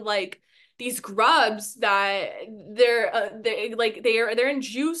sent me like these grubs that they're in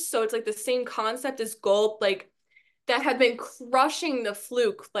juice, so it's like the same concept as gulp, like that have been crushing the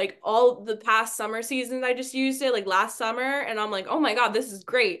fluke like all the past summer seasons. I just used it like last summer, and I'm like, oh my God, this is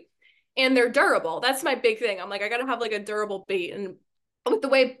great. And they're durable. That's my big thing. I'm like, I gotta have like a durable bait. And with the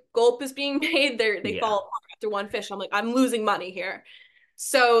way gulp is being made, they Yeah. fall apart after one fish. I'm like, I'm losing money here.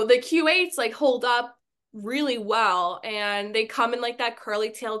 So the Q8s like hold up really well, and they come in like that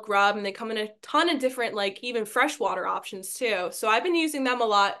curly tail grub, and they come in a ton of different like even freshwater options too. So I've been using them a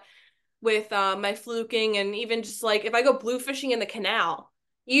lot with my fluking, and even just like if I go blue fishing in the canal,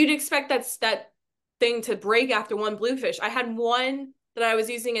 you'd expect that thing to break after one bluefish. I had one that I was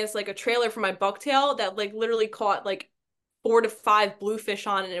using as like a trailer for my bucktail that like literally caught like 4 to 5 bluefish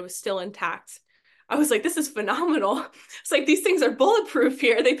on, and it was still intact. I was like, this is phenomenal. It's like these things are bulletproof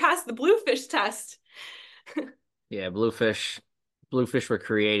here. They passed the bluefish test. Yeah, bluefish were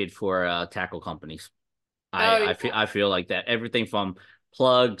created for tackle companies. Oh I yeah. I feel like that. Everything from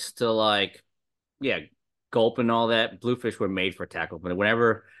plugs to like, yeah, gulp and all that. Bluefish were made for tackle. But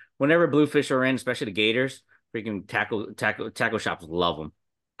whenever bluefish are in, especially the gators, freaking tackle shops love them.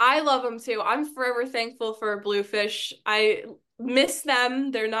 I love them too. I'm forever thankful for bluefish. I miss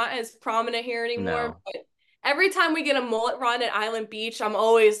them. They're not as prominent here anymore, No. but every time we get a mullet run at Island Beach, I'm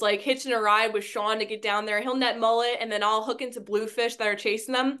always like hitching a ride with Sean to get down there. He'll net mullet, and then I'll hook into bluefish that are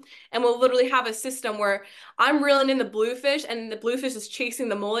chasing them. And we'll literally have a system where I'm reeling in the bluefish, and the bluefish is chasing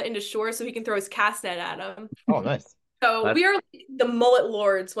the mullet into shore so he can throw his cast net at him. Oh, nice. So But we are like the mullet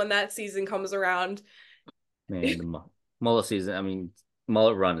lords when that season comes around. man, the mullet season, I mean,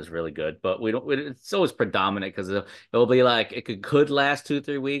 mullet run is really good, but we don't. It's always predominant because it'll be like it could last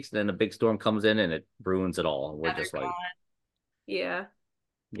 2-3 weeks, then a big storm comes in and it ruins it all. We're Yeah, they're just like, gone. Yeah.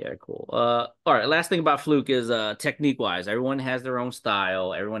 yeah, cool. All right. Last thing about fluke is technique wise, everyone has their own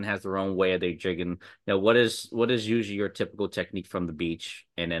style. Everyone has their own way of they jigging. What is usually your typical technique from the beach,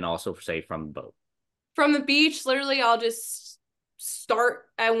 and then also say from the boat. From the beach, literally, I'll just start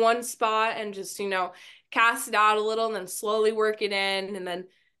at one spot and just, cast it out a little and then slowly work it in. And then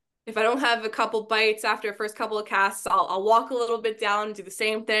if I don't have a couple bites after the first couple of casts, I'll walk a little bit down, do the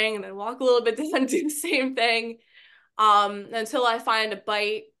same thing, and then walk a little bit down, do the same thing, until I find a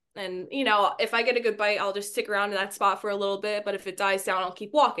bite. And, if I get a good bite, I'll just stick around in that spot for a little bit. But if it dies down, I'll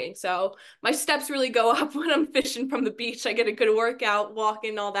keep walking. So my steps really go up when I'm fishing from the beach. I get a good workout,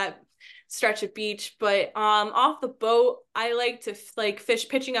 walking all that stretch of beach. But off the boat, I like to like fish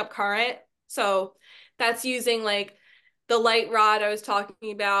pitching up current. So that's using like the light rod I was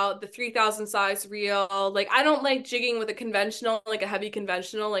talking about, the 3,000 size reel. Like I don't like jigging with a conventional, like a heavy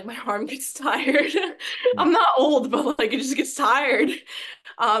conventional. Like my arm gets tired. I'm not old, but like it just gets tired.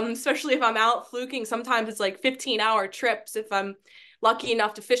 Especially if I'm out fluking. Sometimes it's like 15-hour trips if I'm lucky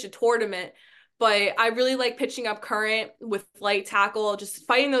enough to fish a tournament. But I really like pitching up current with light tackle. Just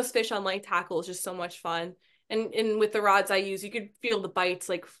fighting those fish on light tackle is just so much fun. And with the rods I use, you could feel the bites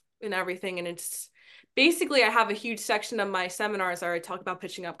like and everything. And it's basically I have a huge section of my seminars where I talk about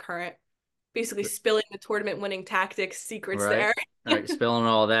pitching up current, basically spilling the tournament winning tactics secrets Right. there. All right, spilling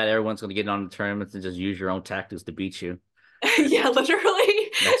all that, everyone's going to get on the tournaments and just use your own tactics to beat you. Yeah,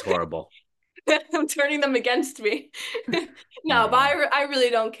 literally. That's horrible. I'm turning them against me. No, but I really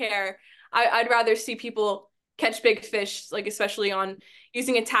don't care. I'd rather see people catch big fish, like especially on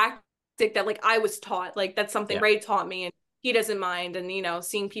using a tactic that like I was taught. Like that's something Ray taught me and he doesn't mind. And you know,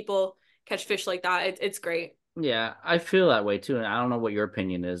 seeing people catch fish like that, it's great. Yeah, I feel that way too. And I don't know what your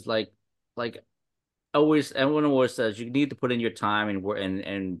opinion is. Like always, everyone always says you need to put in your time and work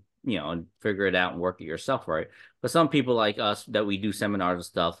and you know and figure it out and work it yourself, right? But some people like us that we do seminars and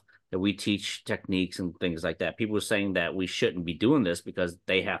stuff that we teach techniques and things like that. People are saying that we shouldn't be doing this because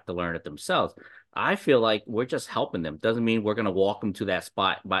they have to learn it themselves. I feel like we're just helping them. Doesn't mean we're going to walk them to that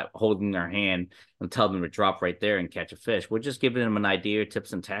spot by holding their hand and tell them to drop right there and catch a fish. We're just giving them an idea,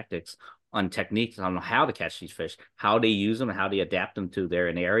 tips, and tactics on techniques on how to catch these fish, how they use them, how they adapt them to their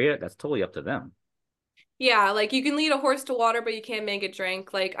area. That's totally up to them. Yeah, like you can lead a horse to water, but you can't make it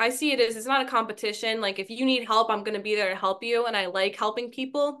drink. Like I see it as it's not a competition. Like if you need help, I'm going to be there to help you. And I like helping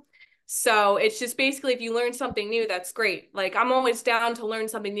people. So it's just basically if you learn something new, that's great. Like I'm always down to learn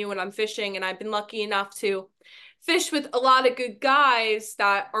something new when I'm fishing. And I've been lucky enough to fish with a lot of good guys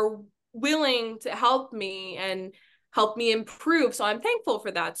that are willing to help me and help me improve. So I'm thankful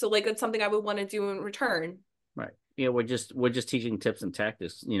for that. So like that's something I would want to do in return. Right. Yeah, we're just teaching tips and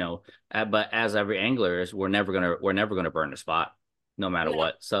tactics, you know. But as every angler is, we're never gonna burn the spot, no matter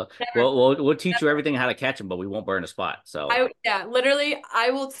what. So Never. we'll teach you everything how to catch them, but we won't burn the spot. So Yeah, literally,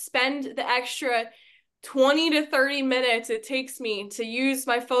 I will spend the extra 20 to 30 minutes it takes me to use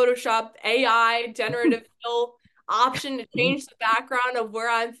my Photoshop AI generative fill option to change the background of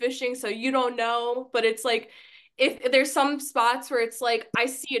where I'm fishing so you don't know. But it's like if there's some spots where it's like I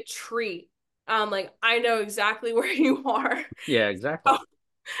see a tree, like I know exactly where you are. yeah, exactly.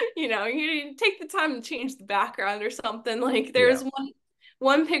 You know, you take the time to change the background or something. Like Yeah. there's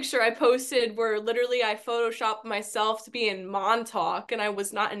one picture I posted where literally I photoshopped myself to be in Montauk and I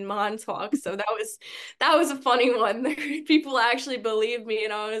was not in Montauk. So that was a funny one. People actually believed me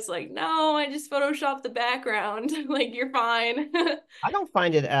and I was like, no, I just photoshopped the background. Like you're fine. I don't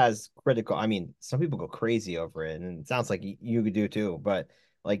find it as critical. I mean, some people go crazy over it, and it sounds like you could do too. But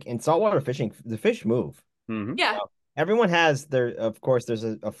like in saltwater fishing, the fish move. Mm-hmm. Yeah. Everyone has of course, there's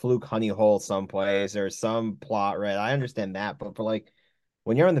a fluke honey hole someplace or some plot, right? I understand that, but for like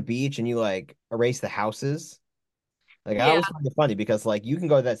when you're on the beach and you like erase the houses, like I Yeah. always find it funny because like you can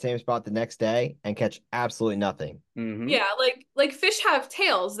go to that same spot the next day and catch absolutely nothing. Mm-hmm. Yeah, like fish have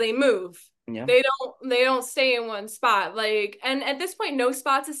tails, they move. Yeah. They don't stay in one spot. Like, and at this point, no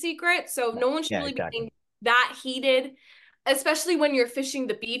spot's a secret, so no one should Yeah, really be exactly. getting that heated, especially when you're fishing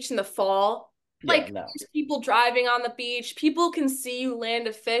the beach in the fall. Yeah, Like, no. there's people driving on the beach, people can see you land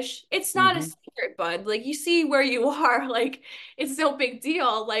a fish. It's not a secret, bud. Like, you see where you are. Like, it's no big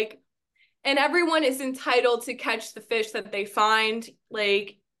deal. Like, and everyone is entitled to catch the fish that they find.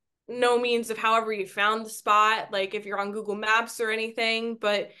 Like, no means of however you found the spot, like if you're on Google Maps or anything,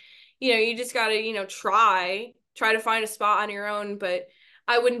 but you just got to, try to find a spot on your own. But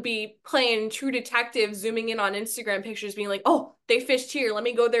I wouldn't be playing true detective, zooming in on Instagram pictures, being like, oh, they fished here, let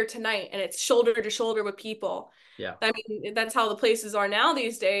me go there tonight. And it's shoulder to shoulder with people. Yeah. I mean, that's how the places are now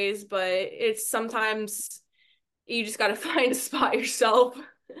these days, but it's sometimes you just got to find a spot yourself.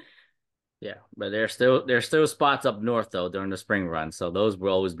 Yeah, but there's still spots up north though during the spring run, so those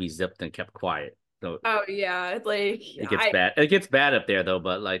will always be zipped and kept quiet. So Oh yeah, like it gets bad. It gets bad up there though,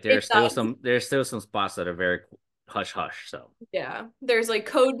 but like it does. there's still some spots that are very hush hush. So Yeah, there's like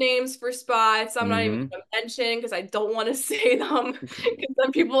code names for spots. I'm not even mm-hmm. gonna mention because I don't want to say them because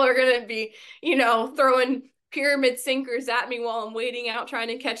then people are gonna be, throwing pyramid sinkers at me while I'm waiting out trying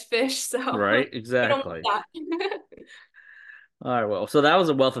to catch fish. So Right, I don't exactly. want that. All right, well, so that was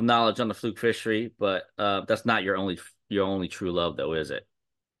a wealth of knowledge on the fluke fishery, but that's not your only true love though, is it?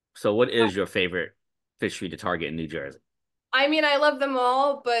 So what is your favorite fishery to target in New Jersey? I mean, I love them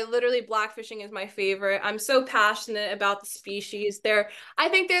all, but literally blackfishing is my favorite. I'm so passionate about the species. I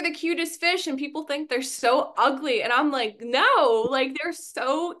think they're the cutest fish, and people think they're so ugly. And I'm like, no, like they're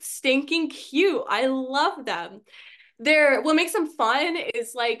so stinking cute. I love them. what makes them fun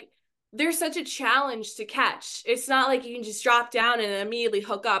is like they're such a challenge to catch. It's not like you can just drop down and immediately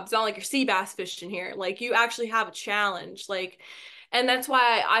hook up. It's not like you're sea bass fishing here. Like you actually have a challenge. Like, and that's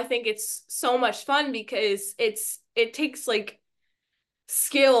why I think it's so much fun because it takes like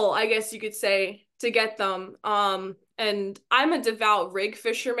skill, I guess you could say, to get them. And I'm a devout rig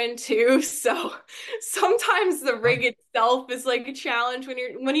fisherman too, so sometimes the rig itself is like a challenge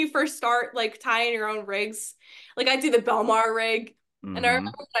when you first start like tying your own rigs. Like I do the Belmar rig, and I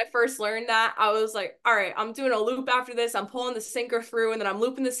remember when I first learned that, I was like, all right, I'm doing a loop after this. I'm pulling the sinker through, and then I'm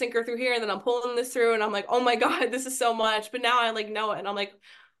looping the sinker through here, and then I'm pulling this through, and I'm like, oh my God, this is so much. But now I like know it, and I'm like,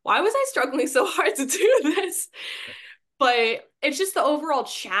 why was I struggling so hard to do this? But it's just the overall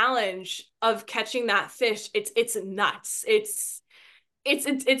challenge of catching that fish. It's nuts. It's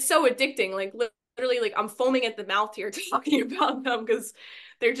so addicting. Like literally, like I'm foaming at the mouth here talking about them because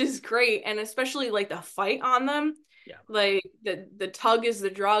they're just great, and especially like the fight on them. Yeah. Like the tug is the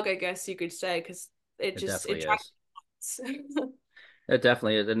drug, I guess you could say, because it just definitely it is. It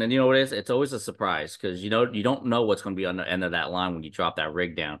definitely is. And then you know what it is? It's always a surprise because you don't know what's going to be on the end of that line when you drop that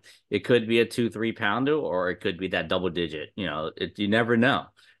rig down. It could be a 2-3 pounder or it could be that double digit. You never know.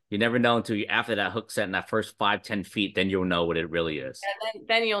 You never know until you after that hook set in that first 5-10 feet, then you'll know what it really is. And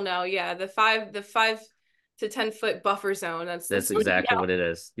then you'll know, yeah, the 5 to 10 foot buffer zone. That's exactly what it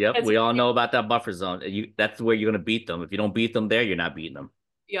is. Yep, we all know about that buffer zone. That's where you're going to beat them. If you don't beat them there, you're not beating them.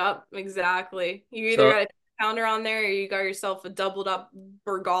 Yep, exactly. You either got a pounder on there or you got yourself a doubled up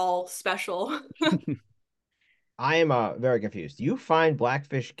Bergal special. I am very confused. Do you find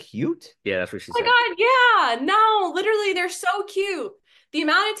blackfish cute? Yeah, that's what she Oh said. my God, yeah. No, literally, they're so cute. The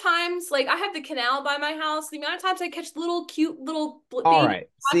amount of times, like, I have the canal by my house, the amount of times I catch little cute little All baby right.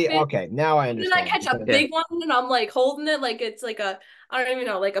 See, blackfish, okay, now I and then I understand. catch a big one and I'm like holding it like it's like I don't even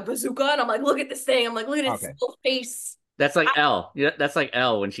know, like a bazooka. And I'm like, look at this thing. I'm like, look at its Okay. little face. That's like Elle. Yeah, that's like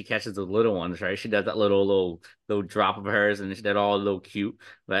Elle when she catches the little ones, right? She does that little drop of hers, and they're all a little cute.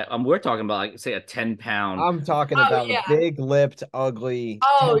 But we're talking about like say a 10 pound I'm talking Oh, about yeah. a big lipped, ugly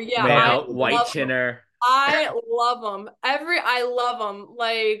Oh, yeah. male white love them. chinner. I love them. I love them.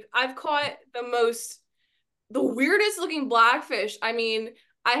 Like, I've caught the weirdest looking blackfish. I mean,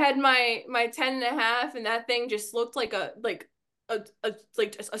 I had my 10.5, and that thing just looked like a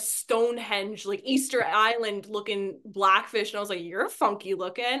Stonehenge, like Easter Island looking blackfish. And I was like, you're funky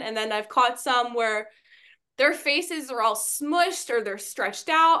looking. And then I've caught some where their faces are all smushed or they're stretched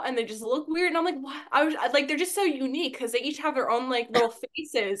out and they just look weird. And I'm like, what? I was like, they're just so unique because they each have their own like little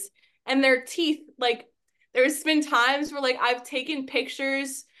faces and their teeth. Like, there's been times where like I've taken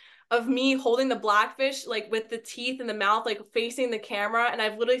pictures of me holding the blackfish like with the teeth and the mouth like facing the camera, and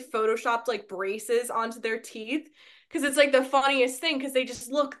I've literally photoshopped like braces onto their teeth because it's like the funniest thing because they just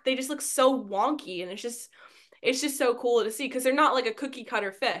look so wonky, and it's just so cool to see because they're not like a cookie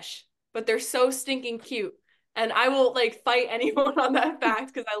cutter fish, but they're so stinking cute. And I will like fight anyone on that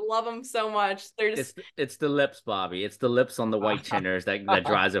fact because I love them so much. They're just It's the lips, Bobby. It's the lips on the white chinners that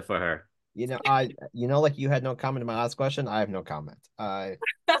drives it for her. Like you had no comment on my last question. I have no comment.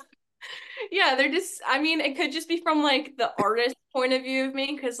 yeah, they're just, I mean, it could just be from like the artist point of view of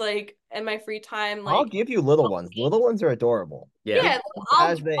me because like in my free time, I'll like give you little ones. Little ones are adorable. yeah, I'll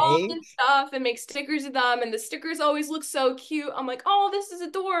As they draw them and age, stuff and make stickers of them, and the stickers always look so cute. I'm like, oh, this is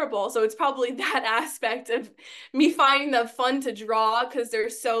adorable. So it's probably that aspect of me finding them fun to draw because they're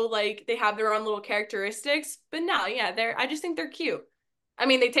so like they have their own little characteristics. But no, yeah, I just think they're cute. I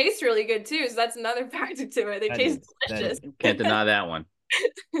mean, they taste really good too, so that's another factor to it. They taste delicious. Can't deny that one.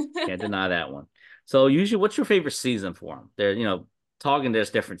 Can't deny that one. So usually, what's your favorite season for them? Talking there's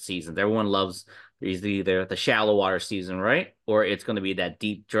different seasons. Everyone loves either the shallow water season, right? Or it's going to be that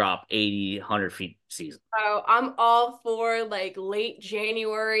deep drop 80, 100 feet season. So I'm all for like late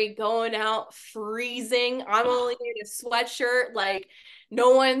January going out freezing. I'm only in a sweatshirt, like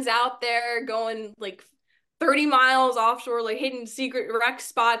no one's out there going like 30 miles offshore, like hitting secret wreck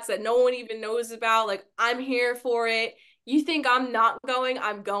spots that no one even knows about. Like I'm here for it. You think I'm not going?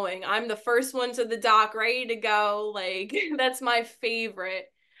 I'm going. I'm the first one to the dock, ready to go. Like that's my favorite.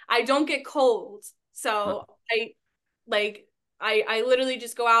 I don't get cold. So like I literally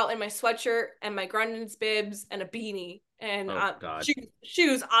just go out in my sweatshirt and my Grundon's bibs and a beanie and God.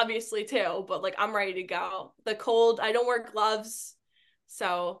 shoes obviously too, but like I'm ready to go. The cold, I don't wear gloves.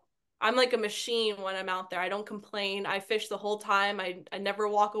 So I'm like a machine when I'm out there. I don't complain. I fish the whole time. I never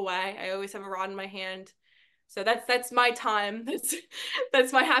walk away. I always have a rod in my hand. So that's my time.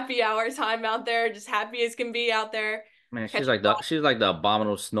 That's my happy hour time out there. Just happy as can be out there. Man, she's like the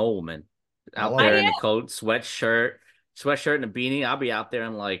abominable snowwoman out I there am. in the coat, sweatshirt and a beanie. I'll be out there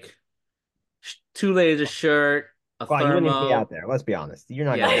in like 2 layers of shirt, a Well, you wouldn't even be thermo. out there. Let's be honest. You're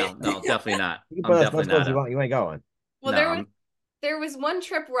not Yeah, going. no, definitely not. You can I'm put as definitely much clothes not as you out. want. You ain't going. Well, No, there was one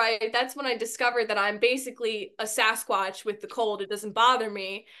trip where that's when I discovered that I'm basically a Sasquatch with the cold. It doesn't bother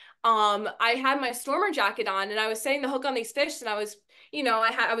me. I had my stormer jacket on and I was setting the hook on these fish and I was,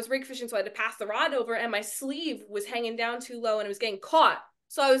 I was rig fishing, so I had to pass the rod over and my sleeve was hanging down too low and it was getting caught.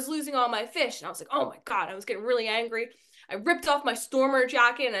 So I was losing all my fish and I was like, oh my God, I was getting really angry. I ripped off my stormer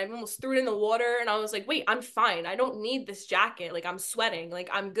jacket and I almost threw it in the water and I was like, wait, I'm fine. I don't need this jacket. Like I'm sweating, like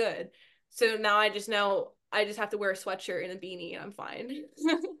I'm good. So now I just know I just have to wear a sweatshirt and a beanie and I'm fine.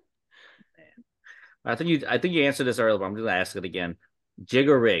 I think you answered this earlier, but I'm gonna ask it again. Jig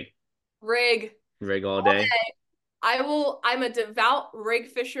or rig? Rig. Rig all day. I'm a devout rig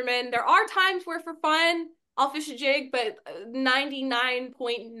fisherman. There are times where for fun I'll fish a jig, but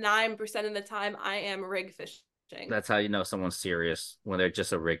 99.9% of the time I am rig fishing. That's how you know someone's serious when they're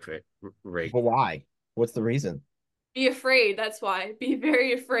just a rig. But why? What's the reason? Be afraid, that's why. Be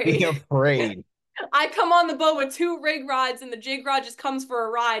very Be afraid. afraid. I come on the boat with 2 rig rods and the jig rod just comes for a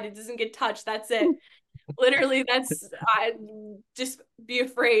ride. It doesn't get touched. That's it. Literally, I just be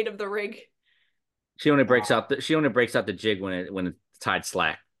afraid of the rig. She only breaks out the jig when it's tied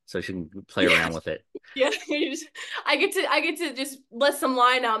slack, so she can play around with it. Yeah, I get to just let some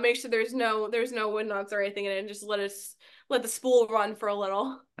line out, make sure there's no wind knots or anything in it, and just let the spool run for a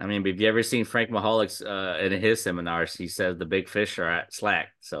little. I mean, have you ever seen Frank Mahalik's in his seminars? He says the big fish are at slack,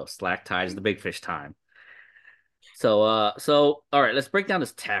 so slack tide is the big fish time. So all right, let's break down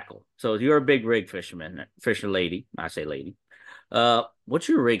this tackle. So you're a big rig fisher lady. I say lady. What's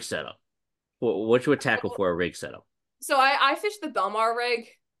your rig setup? What's your tackle for a rig setup? So I fish the Belmar rig.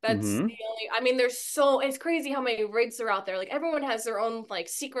 That's the Mm-hmm. only. I mean, it's crazy how many rigs are out there. Like everyone has their own like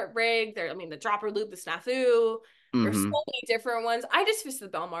secret rig. I mean, the dropper loop, the snafu. There's so Mm-hmm. many different ones. I just fish the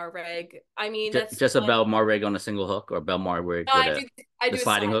Belmar rig. I mean, that's Just a what Belmar rig on a single hook or Belmar rig no, with I the do a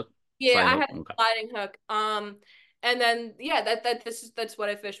sliding slide. hook? Yeah, Sliding I hook. have a Okay. sliding hook. And then yeah, that's what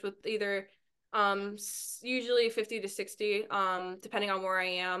I fish with either usually 50 to 60 depending on where I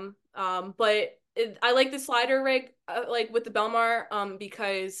am. But I like the slider rig like with the Belmar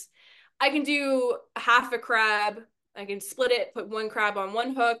because I can do half a crab. I can split it, put one crab on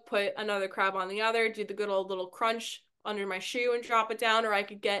one hook, put another crab on the other, do the good old little crunch under my shoe and drop it down, or I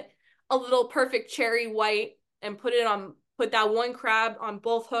could get a little perfect cherry white and put that one crab on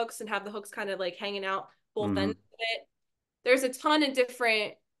both hooks and have the hooks kind of like hanging out both Mm-hmm. ends of it. There's a ton of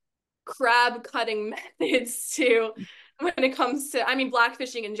different crab cutting methods too when it comes to, I mean,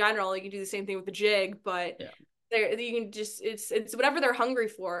 blackfishing in general. You can do the same thing with the jig, but Yeah. there you can just it's whatever they're hungry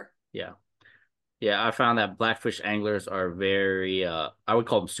for. Yeah. Yeah, I found that blackfish anglers are very I would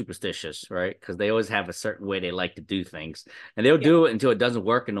call them superstitious, right? Because they always have a certain way they like to do things. And they'll Yeah. do it until it doesn't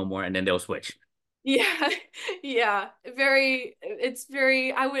work no more, and then they'll switch. Yeah. Yeah. It's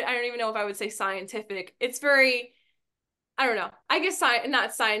very, I don't even know if I would say scientific. It's very, I don't know. I guess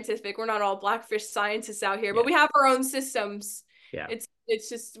not scientific. We're not all blackfish scientists out here, but Yeah. we have our own systems. Yeah. It's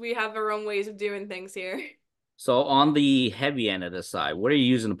just we have our own ways of doing things here. So on the heavy end of the side, what are you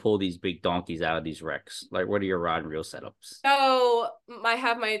using to pull these big donkeys out of these wrecks? Like, what are your rod and reel setups? So I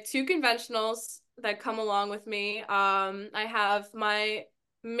have my 2 conventionals that come along with me. I have my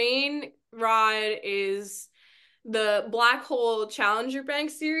main rod is the Black Hole Challenger Bank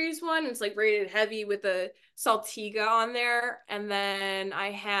Series one. It's like rated heavy with a Saltiga on there. And then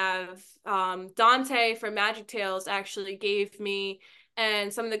I have Dante from Magic Tales actually gave me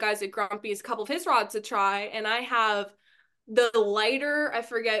and some of the guys at Grumpy's a couple of his rods to try. And I have the lighter, I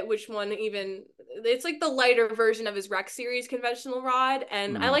forget which one even, it's like the lighter version of his Rex Series conventional rod.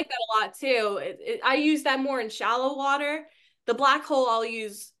 And I Mm. like that a lot too. I use that more in shallow water. The Black Hole I'll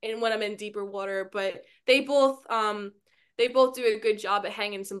use when I'm in deeper water, but they both do a good job at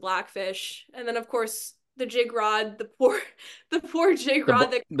hanging some blackfish. And then of course the jig rod, the poor jig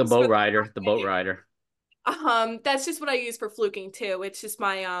rod that The comes for the boat rider. that's just what I use for fluking too. It's just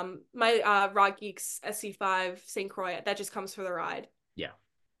my Rod Geeks SC5 St. Croix. That just comes for the ride. Yeah,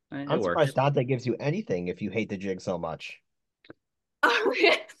 it I'm works. surprised Dante gives you anything if you hate the jig so much.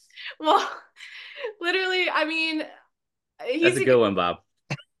 Well, literally, I mean, That's a good one, Bob.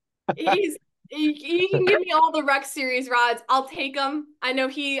 he's he can give me all the Rex series rods. I'll take them. I know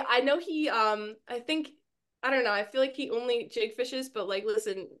he I think I don't know. I feel like he only jig fishes, but like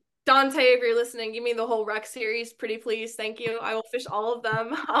listen, Dante, if you're listening, give me the whole Rex series, pretty please. Thank you. I will fish all of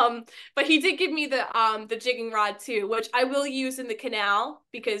them. But he did give me the jigging rod too, which I will use in the canal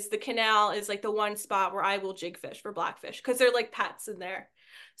because the canal is like the one spot where I will jig fish for blackfish because they're like pets in there.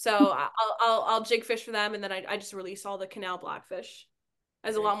 So I'll jig fish for them and then I just release all the canal blackfish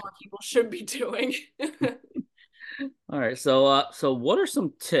as a Very lot more people should be doing. All right. So what are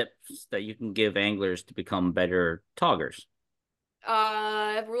some tips that you can give anglers to become better toggers?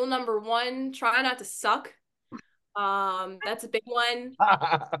 Rule number one, try not to suck. That's a big one.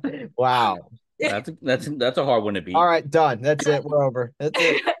 Wow. That's a hard one to All beat. right, done. That's it. We're over. That's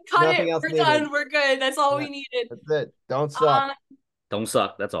it. Cut Nothing it. else We're needed. done. We're good. That's all Yeah, we needed. that's it. Don't suck. Don't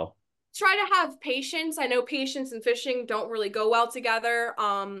suck. That's all. Try to have patience. I know patience and fishing don't really go well together.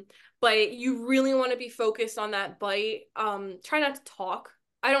 But you really want to be focused on that bite. Try not to talk.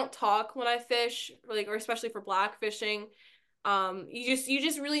 I don't talk when I fish, like, or especially for black fishing. You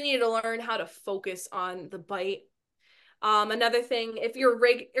just really need to learn how to focus on the bite. Another thing, if you're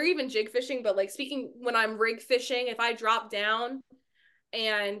rig or even jig fishing, but like speaking when I'm rig fishing, if I drop down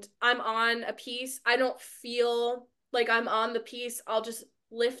and I'm on a piece, I don't feel like I'm on the piece. I'll just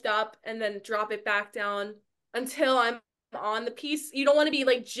lift up and then drop it back down until I'm on the piece. You don't want to be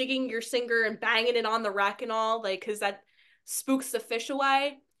like jigging your sinker and banging it on the wreck and all, like, because that spooks the fish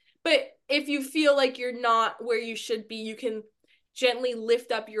away. But if you feel like you're not where you should be, you can gently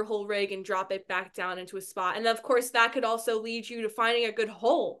lift up your whole rig and drop it back down into a spot. And of course, that could also lead you to finding a good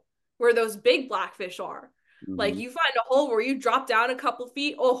hole where those big blackfish are. Like you find a hole where you drop down a couple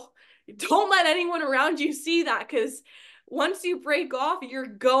feet. Oh, don't let anyone around you see that, because once you break off, you're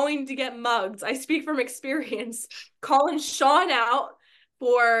going to get mugged. I speak from experience. Calling Sean out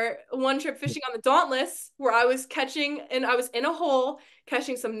for one trip fishing on the Dauntless where I was catching and I was in a hole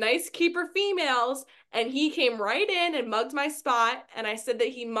catching some nice keeper females, and he came right in and mugged my spot. And I said that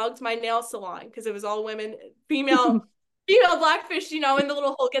he mugged my nail salon because it was all women, female blackfish, in the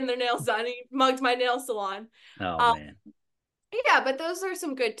little hole getting their nails done. He mugged my nail salon. Oh man. Yeah, but those are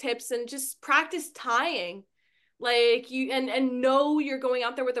some good tips, and just practice tying. Like you and know you're going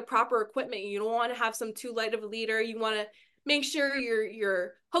out there with the proper equipment. You don't want to have some too light of a leader. You want to make sure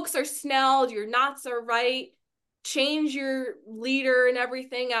your hooks are snelled, your knots are right. Change your leader and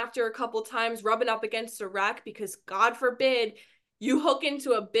everything after a couple times rubbing up against a wreck, because God forbid you hook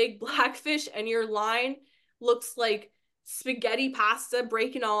into a big blackfish and your line looks like spaghetti pasta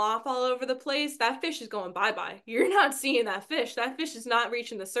breaking all over the place. That fish is going bye-bye. You're not seeing that fish. That fish is not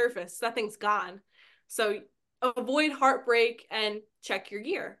reaching the surface. That thing's gone. So avoid heartbreak and check your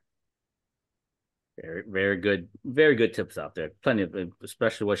gear. Very, very good tips out there. Plenty of,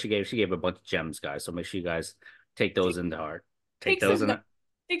 especially what she gave. She gave a bunch of gems, guys. So make sure you guys take those into heart. Take some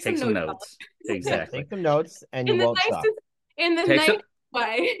notes. Exactly. Take some notes, and you won't suck. In the nicest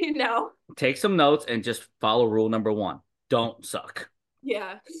way, Take some notes and just follow rule number 1. Don't suck.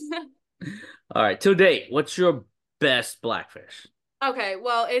 Yeah. All right. To date, what's your best blackfish? Okay,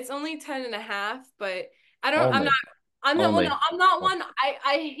 well, it's only 10 and a half, but I'm not one.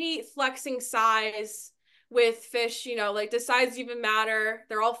 I hate flexing size with fish, like, does size even matter?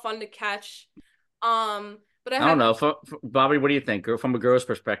 They're all fun to catch. But I don't know. For Bobby, what do you think? From a girl's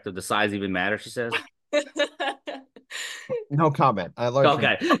perspective, does size even matter, she says? No comment. I learned.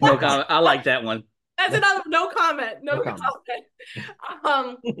 Okay. No comment. I like that one. That's another no comment. No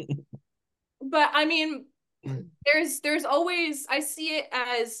comment. But I mean, there's always, I see it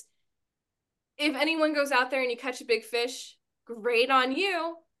as, if anyone goes out there and you catch a big fish, great on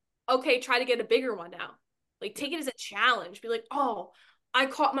you. Okay, try to get a bigger one now. Like, take it as a challenge. Be like, oh, I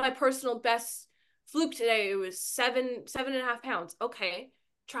caught my personal best fluke today. It was 7.5 pounds. Okay,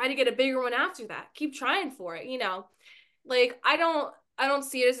 try to get a bigger one after that. Keep trying for it. Like, I don't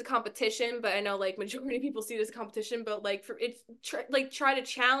see it as a competition, but I know, like, majority of people see it as a competition. But like, for it's try to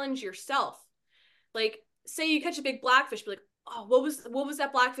challenge yourself. Like, say you catch a big blackfish, be like, oh, what was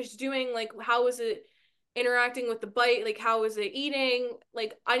that blackfish doing? Like, how was it interacting with the bite? Like, how was it eating?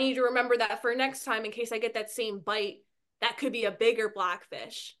 Like, I need to remember that for next time in case I get that same bite. That could be a bigger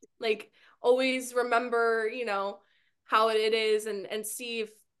blackfish. Like, always remember, how it is, and see if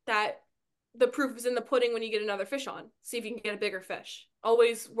that the proof is in the pudding when you get another fish on. See if you can get a bigger fish.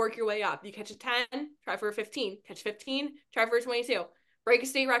 Always work your way up. You catch a 10, try for a 15. Catch 15, try for a 22. Break a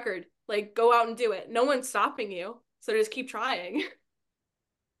state record. Like, go out and do it. No one's stopping you. So just keep trying.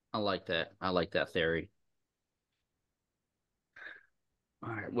 I like that. I like that theory. All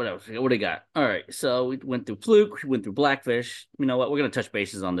right, what else? What do we got? All right, so we went through fluke, we went through blackfish. You know what? We're gonna touch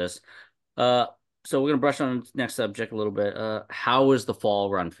bases on this. So we're gonna brush on the next subject a little bit. How was the fall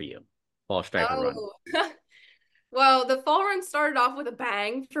run for you? Fall striper run. Well, the fall run started off with a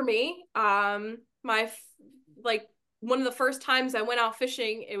bang for me. One of the first times I went out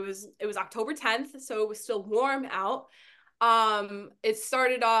fishing, it was October 10th, so it was still warm out. It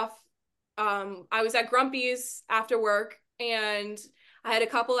started off, I was at Grumpy's after work, and I had a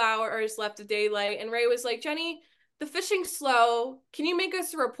couple hours left of daylight, and Ray was like, Jenny, the fishing's slow. Can you make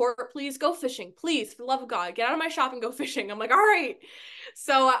us a report, please? Go fishing, please. For the love of God, get out of my shop and go fishing. I'm like, all right.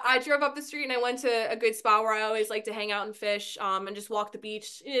 So I drove up the street and I went to a good spot where I always like to hang out and fish, and just walk the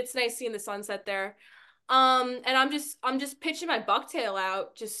beach. It's nice seeing the sunset there. And I'm just pitching my bucktail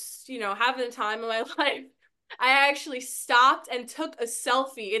out, just, having the time of my life. I actually stopped and took a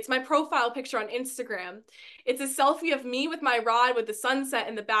selfie. It's my profile picture on Instagram. It's a selfie of me with my rod with the sunset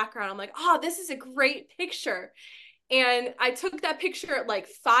in the background. I'm like, oh, this is a great picture. And I took that picture at like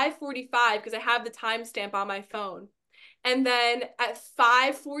 5:45 because I have the timestamp on my phone. And then at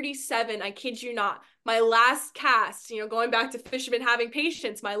 5:47, I kid you not, my last cast, going back to Fisherman having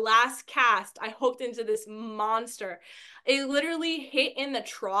patience, my last cast, I hooked into this monster. It literally hit in the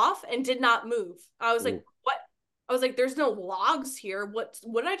trough and did not move. I was like, what? I was like, there's no logs here. What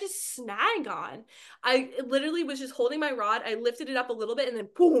did I just snag on? I literally was just holding my rod. I lifted it up a little bit and then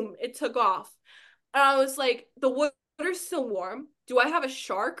boom, it took off. And I was like, the water's still warm. Do I have a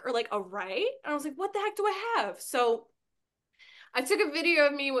shark or like a ray? And I was like, what the heck do I have? So I took a video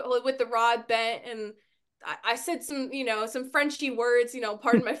of me with the rod bent, and I said some Frenchy words,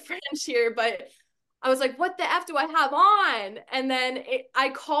 pardon my French here, but I was like, what the F do I have on? And then I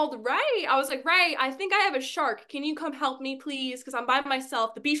called Ray. I was like, Ray, I think I have a shark. Can you come help me, please? Because I'm by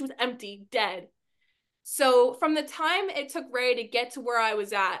myself. The beach was empty, dead. So from the time it took Ray to get to where I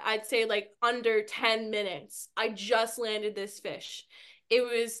was at, I'd say like under 10 minutes, I just landed this fish. It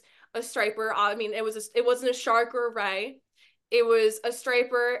was a striper. I mean, it wasn't a shark or a ray. It was a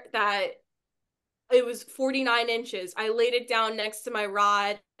striper that it was 49 inches. I laid it down next to my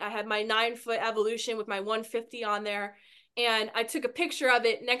rod. I had my 9-foot evolution with my 150 on there. And I took a picture of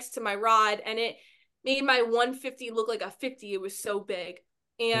it next to my rod, and it made my 150 look like a 50. It was so big.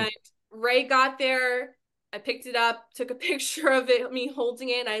 And Ray got there. I picked it up, took a picture of it, me holding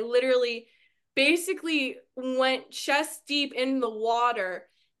it. And I literally basically went chest deep in the water,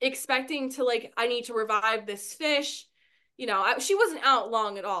 expecting to I need to revive this fish. She wasn't out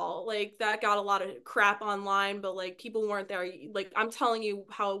long at all. Like, that got a lot of crap online, but people weren't there. Like, I'm telling you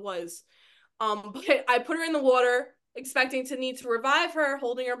how it was. But I put her in the water, expecting to need to revive her,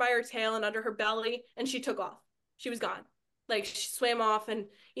 holding her by her tail and under her belly, and she took off. She was gone. Like, she swam off, and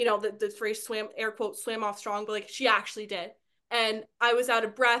the phrase swam, air quote, swam off strong, but she actually did. And I was out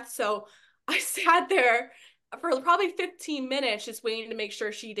of breath, so I sat there for probably 15 minutes just waiting to make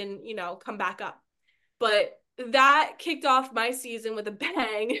sure she didn't, come back up. But that kicked off my season with a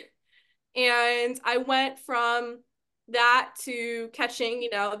bang. And I went from that to catching,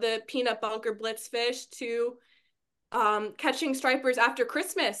 the peanut bunker blitz fish to catching stripers after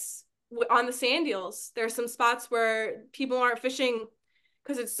Christmas on the sand eels. There's some spots where people aren't fishing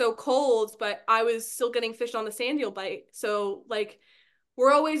because it's so cold, but I was still getting fish on the sand eel bite. So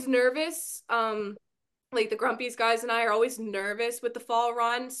we're always nervous. The Grumpies guys and I are always nervous with the fall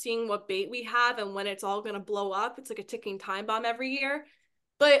run, seeing what bait we have and when it's all going to blow up. It's like a ticking time bomb every year.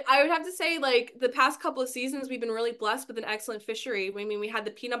 But I would have to say, the past couple of seasons, we've been really blessed with an excellent fishery. I mean, we had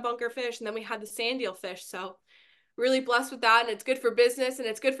the peanut bunker fish, and then we had the sand eel fish. So really blessed with that. And it's good for business, and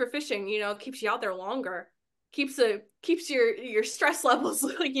it's good for fishing. It keeps you out there longer. Keeps your stress levels,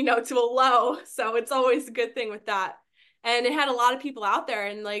 to a low. So it's always a good thing with that. And it had a lot of people out there,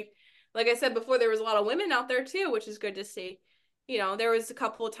 and like I said before, there was a lot of women out there too, which is good to see. There was a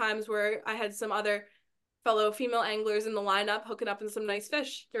couple of times where I had some other fellow female anglers in the lineup hooking up in some nice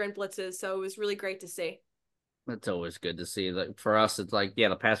fish during blitzes. So it was really great to see. That's always good to see. For us, it's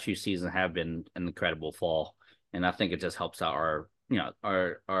the past few seasons have been an incredible fall. And I think it just helps out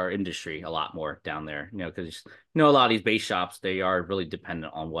our industry a lot more down there, because, a lot of these bait shops, they are really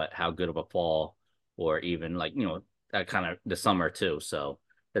dependent on how good of a fall, or even that kind of the summer too. So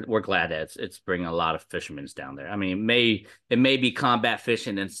we're glad that it's bringing a lot of fishermen down there. I mean, it may be combat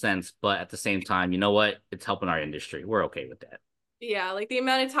fishing in a sense, but at the same time, you know what? It's helping our industry. We're okay with that. Yeah, the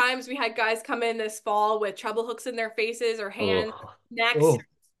amount of times we had guys come in this fall with treble hooks in their faces or hands, necks,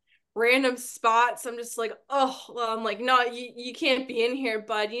 random spots. I'm just like, I'm like, no, you can't be in here,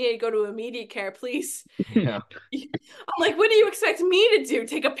 bud. You need to go to immediate care, please. Yeah. I'm like, what do you expect me to do?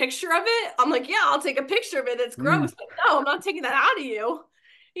 Take a picture of it? I'm like, yeah, I'll take a picture of it. That's gross. But no, I'm not taking that out of you.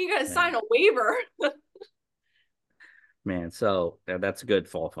 You got to sign a waiver. Man, so that's a good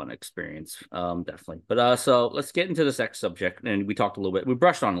fall fun experience, definitely. But so let's get into the sex subject, and we talked a little bit. We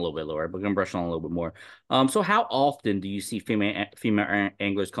brushed on a little bit, Laura, but we're gonna brush on a little bit more. So how often do you see female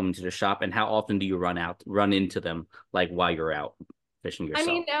anglers coming to the shop, and how often do you run into them while you're out fishing yourself?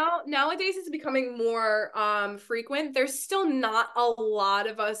 I mean, nowadays it's becoming more frequent. There's still not a lot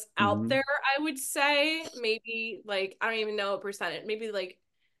of us out there, I would say. Maybe I don't even know a percentage. Maybe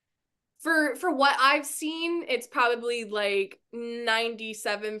For what I've seen, it's probably like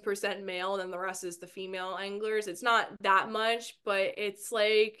 97% male, and then the rest is the female anglers. It's not that much, but it's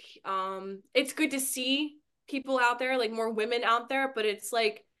like it's good to see people out there, like more women out there, but it's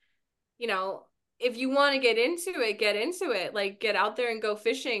like, you know, if you want to get into it, get into it. Like get out there and go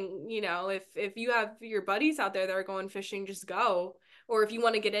fishing, you know. If you have your buddies out there that are going fishing, just go. Or if you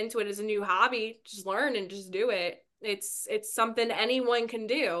want to get into it as a new hobby, just learn and just do it. It's something anyone can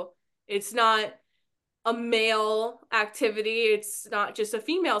do. It's not a male activity. It's not just a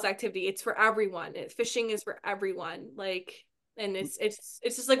female's activity. It's for everyone. Fishing is for everyone. Like, and it's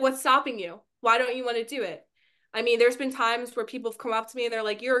just like, what's stopping you? Why don't you want to do it? I mean, there's been times where people have come up to me and they're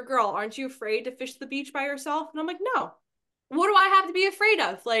like, "You're a girl. Aren't you afraid to fish the beach by yourself?" And I'm like, "No. What do I have to be afraid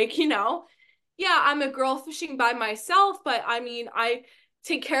of?" Like, you know, yeah, I'm a girl fishing by myself, but I mean, I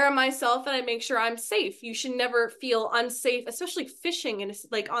take care of myself and I make sure I'm safe. You should never feel unsafe, especially fishing and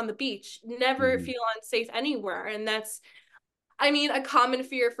like on the beach. Never feel unsafe anywhere. And that's, I mean, a common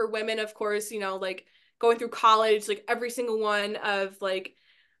fear for women, of course, you know, like going through college, like every single one of like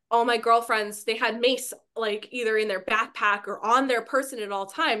all my girlfriends, they had mace like either in their backpack or on their person at all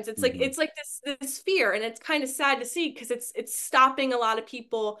times. It's like this fear, and it's kind of sad to see because it's stopping a lot of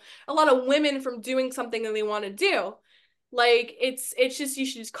people, a lot of women from doing something that they want to do. Like it's just, you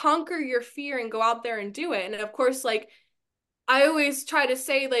should just conquer your fear and go out there and do it. And of course, like I always try to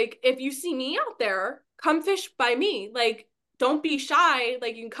say, like, if you see me out there, come fish by me. Like, don't be shy.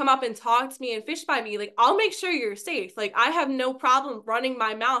 Like, you can come up and talk to me and fish by me. Like, I'll make sure you're safe. Like, I have no problem running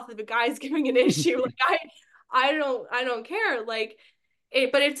my mouth if a guy's giving an issue. Like, I don't care. Like,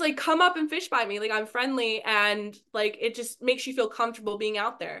 but it's like, come up and fish by me. Like, I'm friendly, and like, it just makes you feel comfortable being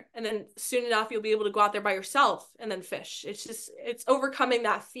out there. And then soon enough, you'll be able to go out there by yourself and then fish. It's just, it's overcoming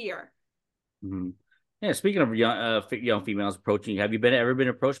that fear. Yeah, speaking of young females approaching you, have you ever been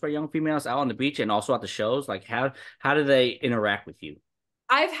approached by young females out on the beach and also at the shows? Like how do they interact with you?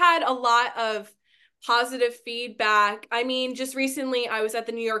 I've had a lot of positive feedback. I mean, just recently I was at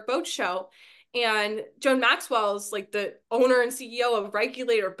the New York Boat Show, and Joan Maxwell's like the owner and CEO of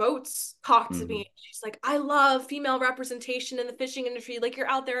Regulator Boats talked to me. She's like, "I love female representation in the fishing industry. Like, you're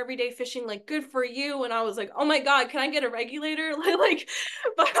out there every day fishing, like good for you." And I was like, "Oh my God, can I get a regulator?" Like,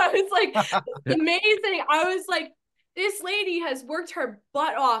 but I was like, amazing. I was like, this lady has worked her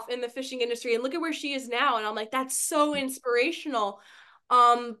butt off in the fishing industry, and look at where she is now. And I'm like, that's so inspirational.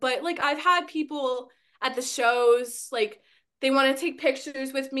 But like I've had people at the shows, like they want to take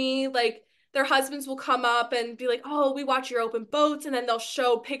pictures with me, like their husbands will come up and be like, "Oh, we watch your open boats," and then they'll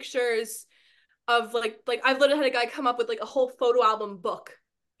show pictures of like I've literally had a guy come up with like a whole photo album book.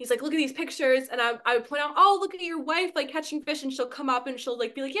 He's like, "Look at these pictures," and I would point out, "Oh, look at your wife like catching fish," and she'll come up and she'll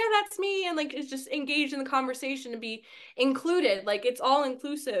like be like, "Yeah, that's me," and like it's just engaged in the conversation and be included. Like it's all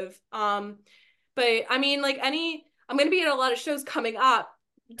inclusive. But I mean, like I'm gonna be at a lot of shows coming up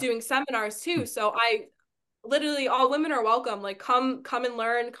doing seminars too. So I literally, all women are welcome. Like come and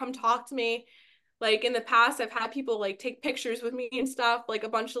learn, come talk to me. Like in the past, I've had people like take pictures with me and stuff, like a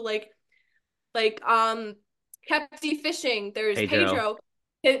bunch of like Kepsi Fishing. There's Pedro.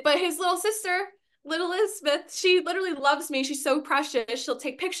 Pedro, but his little sister, little Elizabeth, she literally loves me. She's so precious. She'll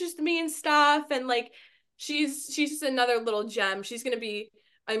take pictures to me and stuff, and like she's just another little gem. She's gonna be.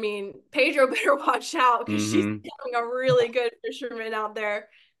 I mean, Pedro better watch out because she's becoming a really good fisherman out there.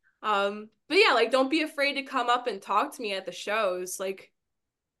 But yeah, like don't be afraid to come up and talk to me at the shows. Like,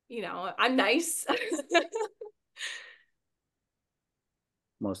 you know, I'm nice.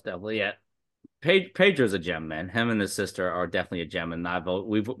 Most definitely, yeah. Pedro's a gem, man. Him and his sister are definitely a gem, and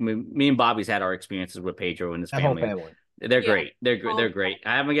me and Bobby's had our experiences with Pedro and his family. They're great. They're great.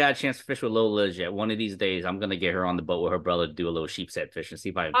 I haven't got a chance to fish with Little Liz yet. One of these days, I'm gonna get her on the boat with her brother to do a little sheepshead fish and see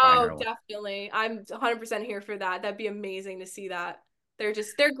if I can find her. Oh, definitely. I'm 100% here for that. That'd be amazing to see that. They're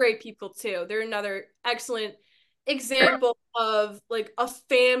great people too. They're another excellent example of like a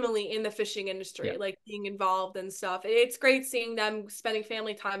family in the fishing industry, like being involved and stuff. It's great seeing them spending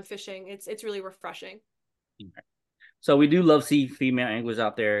family time fishing. It's really refreshing. So we do love see female anglers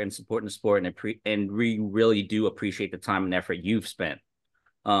out there and supporting the sport, and we really do appreciate the time and effort you've spent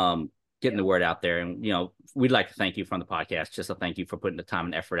getting the word out there. And you know, we'd like to thank you from the podcast, just to thank you for putting the time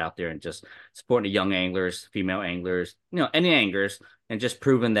and effort out there and just supporting the young anglers, female anglers, you know, any anglers, and just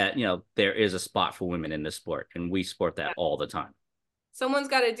proving that, you know, there is a spot for women in this sport, and we support that all the time. Someone's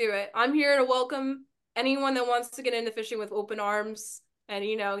got to do it. I'm here to welcome anyone that wants to get into fishing with open arms. And,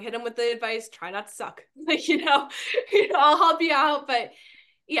 you know, hit them with the advice, try not to suck. Like, you know, I'll help you out. But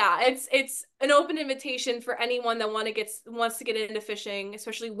yeah, it's an open invitation for anyone that wants to get into fishing,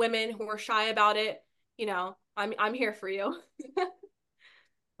 especially women who are shy about it. You know, I'm here for you.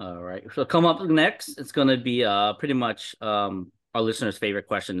 All right. So come up next, it's going to be pretty much our listeners' favorite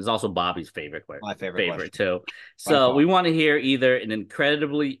question. It's also Bobby's My favorite question. too. By So far. we want to hear either an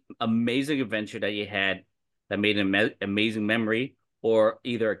incredibly amazing adventure that you had that made an amazing memory, or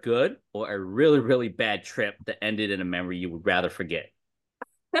either a good or a really, really bad trip that ended in a memory you would rather forget.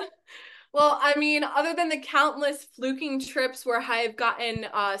 Well, I mean, other than the countless fluking trips where I've gotten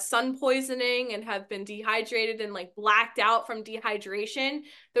sun poisoning and have been dehydrated and like blacked out from dehydration,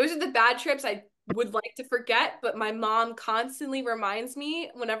 those are the bad trips I would like to forget, but my mom constantly reminds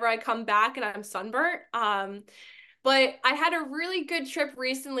me whenever I come back and I'm sunburnt. But I had a really good trip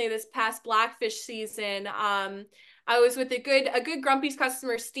recently this past blackfish season. I was with a good Grumpy's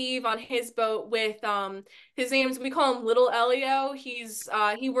customer, Steve, on his boat with his name's, we call him Little Elio.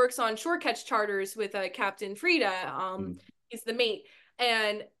 He works on shore catch charters with Captain Frida. He's the mate,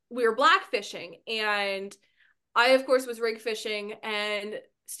 and we were blackfishing, and I of course was rig fishing, and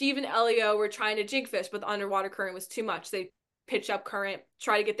Steve and Elio were trying to jig fish, but the underwater current was too much. They pitch up current,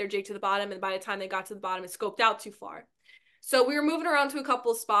 try to get their jig to the bottom, and by the time they got to the bottom, it scoped out too far. So we were moving around to a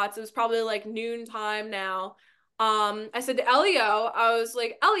couple of spots. It was probably like noon time now. I said to Elio, I was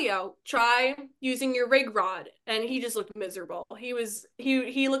like, Elio, try using your rig rod. And he just looked miserable. He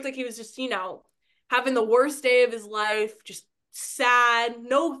looked like he was just, having the worst day of his life, just sad.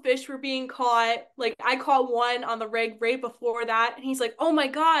 No fish were being caught. Like I caught one on the rig right before that. And he's like, oh my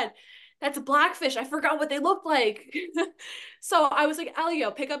God, that's a blackfish. I forgot what they looked like. So I was like, Elio,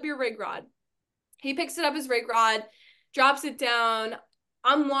 pick up your rig rod. He picks it up, his rig rod, drops it down.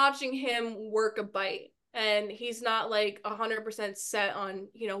 I'm watching him work a bite, and he's not like 100% set on,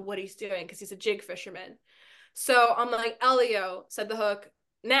 what he's doing because he's a jig fisherman. So I'm like, Elio, set the hook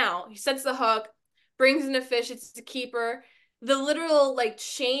now. He sets the hook, brings in a fish. It's a keeper. The literal like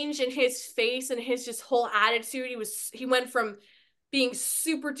change in his face and his just whole attitude. He went from being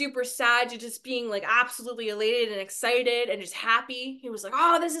super duper sad to just being like absolutely elated and excited and just happy. He was like,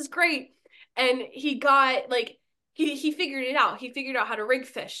 oh, this is great. And he got like, he figured it out. He figured out how to rig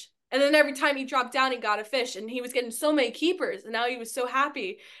fish. And then every time he dropped down, he got a fish, and he was getting so many keepers, and now he was so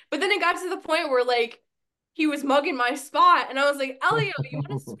happy. But then it got to the point where like he was mugging my spot, and I was like, Elio, you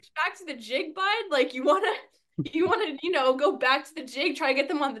want to switch back to the jig, bud? Like you want to go back to the jig, try to get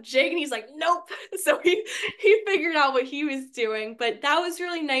them on the jig. And he's like, nope. So he figured out what he was doing. But that was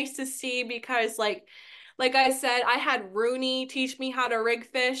really nice to see because like I said, I had Rooney teach me how to rig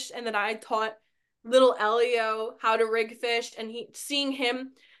fish, and then I taught little Elio how to rig fish, and seeing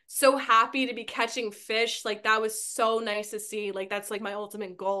him so happy to be catching fish, like that was so nice to see. Like that's like my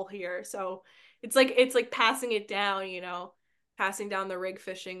ultimate goal here. So it's like passing it down, passing down the rig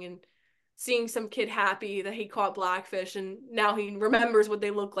fishing and seeing some kid happy that he caught blackfish, and now he remembers what they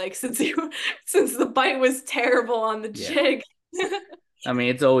look like since the bite was terrible on the jig. I mean,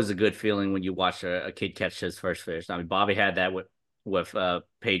 it's always a good feeling when you watch a kid catch his first fish. I mean, Bobby had that with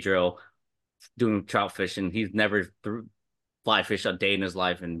Pedro doing trout fishing. He's never threw fly fish a day in his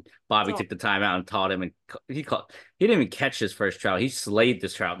life, and Bobby took the time out and taught him, and he didn't even catch his first trout. He slayed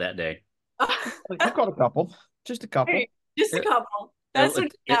this trout that day. You caught a couple, just a couple. Hey, just a couple. That's what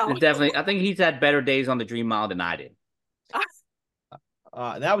it definitely. I think he's had better days on the Dream Mile than I did.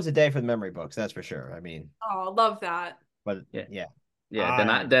 That was a day for the memory books, that's for sure. I mean, oh, love that. But yeah.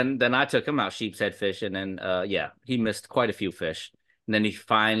 Then I took him out sheep's head fishing, and he missed quite a few fish. And then it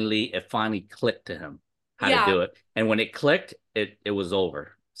finally clicked to him how to do it. And when it clicked, it was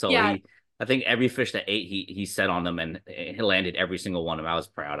over. So I think every fish that ate, he set on them, and he landed every single one of them. I was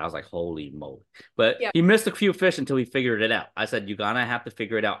proud. I was like, holy moly. But he missed a few fish until he figured it out. I said, you're going to have to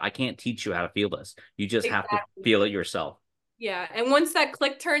figure it out. I can't teach you how to feel this. You just have to feel it yourself. Yeah, and once that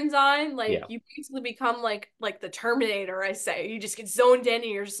click turns on, like you basically become like the Terminator, I say. You just get zoned in,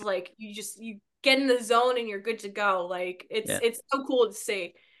 and you're just like you get in the zone and you're good to go. Like it's so cool to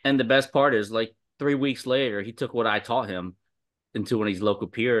see. And the best part is like 3 weeks later, he took what I taught him into one of these local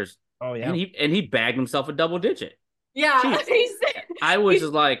piers. Oh yeah. And he bagged himself a double digit. Yeah. I was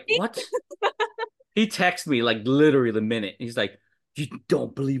just like, what? He texted me like literally the minute. He's like, you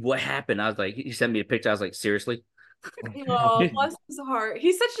don't believe what happened. I was like, he sent me a picture. I was like, seriously? Oh, bless his heart.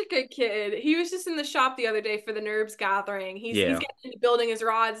 He's such a good kid. He was just in the shop the other day for the NERBS gathering. He's getting into building his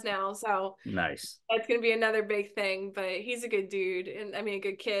rods now, so nice. That's gonna be another big thing. But he's a good dude, and I mean a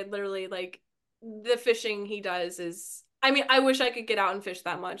good kid. Literally, like the fishing he does is. I mean, I wish I could get out and fish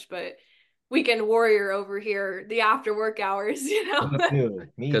that much, but weekend warrior over here, the after work hours, Me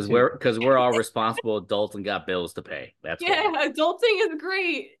Because too. we're all responsible adults and got bills to pay. That's Yeah, why. adulting is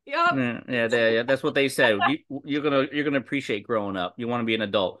great. Yep. Yeah. That's what they said. You're gonna appreciate growing up. You want to be an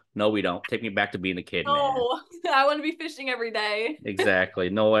adult? No, we don't. Take me back to being a kid, man. Oh, I want to be fishing every day. Exactly.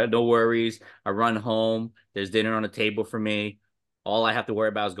 No worries. I run home. There's dinner on the table for me. All I have to worry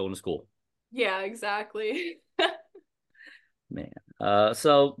about is going to school. Yeah, exactly. Man.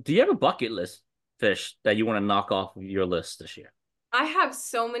 So do you have a bucket fish that you want to knock off of your list this year? I have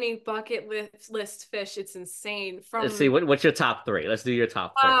so many list fish. It's insane. Let's see. What's your top three? Let's do your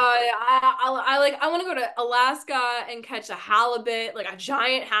top three. I want to go to Alaska and catch a halibut, like a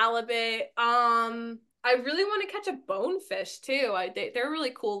giant halibut. I really want to catch a bonefish too. They're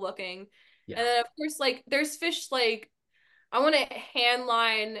really cool looking. Yeah. And then of course, like there's fish like I want to hand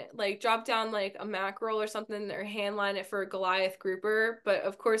line, like drop down like a mackerel or something or hand line it for a Goliath grouper. But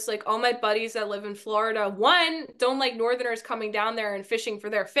of course, like all my buddies that live in Florida, one, don't like Northerners coming down there and fishing for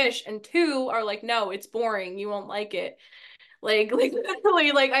their fish. And two are like, no, it's boring. You won't like it. Like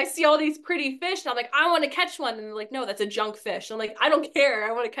literally, like I see all these pretty fish and I'm like, I want to catch one. And they're like, no, that's a junk fish. I'm like, I don't care.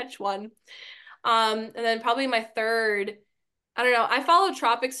 I want to catch one. And then probably my third, I don't know. I follow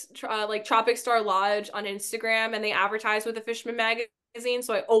Tropic Star Lodge on Instagram, and they advertise with the Fisherman magazine,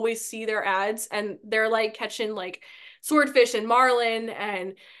 so I always see their ads, and they're like catching like swordfish and marlin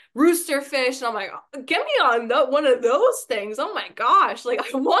and rooster fish, and I'm like, get me on one of those things. Oh my gosh, like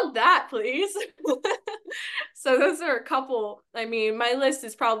I want that, please. So those are a couple. I mean, my list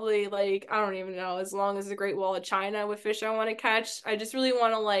is probably like I don't even know, as long as the Great Wall of China with fish I want to catch. I just really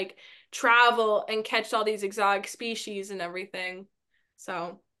want to like travel and catch all these exotic species and everything.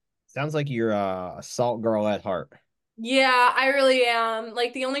 So, Sounds like you're a salt girl at heart. yeah, I really am.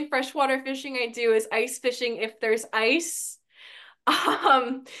 Like the only freshwater fishing I do is ice fishing if there's ice.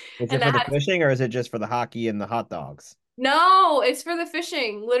 Um, Is it and for the that fishing or is it just for the hockey and the hot dogs? No, it's for the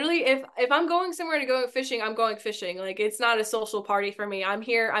fishing. Literally, if I'm going somewhere to go fishing, I'm going fishing. Like it's not a social party for me. I'm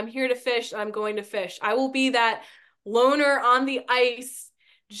here to fish. I'm going to fish. I will be that loner on the ice,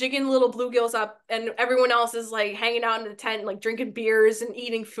 jigging little bluegills up, and everyone else is like hanging out in the tent, like drinking beers and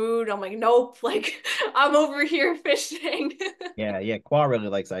eating food. I'm like, nope, like I'm over here fishing. Yeah. Qua really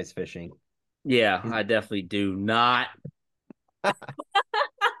likes ice fishing. Yeah, I definitely do not.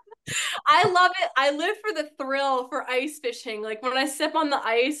 I love it. I live for the thrill for ice fishing. Like when I step on the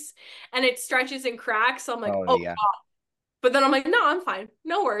ice and it stretches and cracks, I'm like, Oh oh, yeah. but then I'm like, no, I'm fine.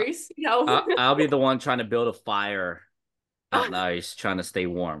 No worries. I'll be the one trying to build a fire out in the ice, trying to stay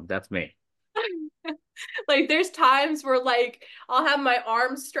warm. That's me. Like there's times where like I'll have my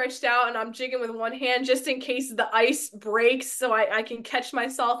arms stretched out and I'm jigging with one hand just in case the ice breaks so I can catch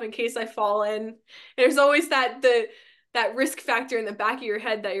myself in case I fall in. There's always that risk factor in the back of your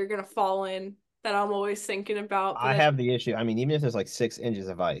head that you're gonna fall in that I'm always thinking about. I have the issue. I mean, even if there's like 6 inches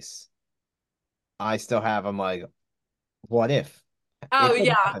of ice, I still have, I'm like, what if? Oh It could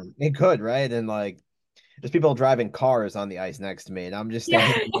yeah. happen. It could, right? And like there's people driving cars on the ice next to me, and I'm just Yeah.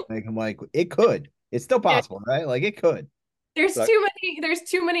 standing there, like, I'm like, it could. It's still Yeah. possible, right? Like it could. There's So,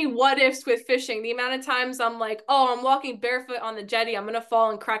 too many what ifs with fishing. The amount of times I'm like, oh, I'm walking barefoot on the jetty, I'm gonna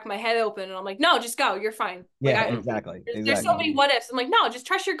fall and crack my head open, and I'm like, no, just go, you're fine. Like yeah, exactly. there's so many what ifs. I'm like, no, just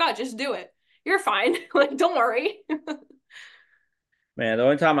trust your gut, just do it. You're fine. Like, don't worry. Man, the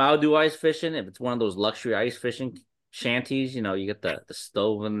only time I'll do ice fishing, if it's one of those luxury ice fishing shanties, you get the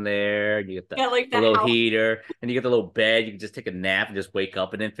stove in there, you get Yeah, like the the little house. heater, and you get the little bed. You can just take a nap and just wake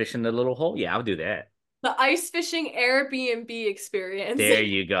up and then fish in the little hole. Yeah, I'll do that. The ice fishing Airbnb experience. There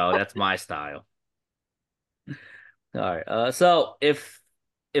you go. That's my style. All right. So if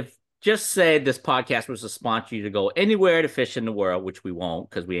just say this podcast was to sponsor you to go anywhere to fish in the world, which we won't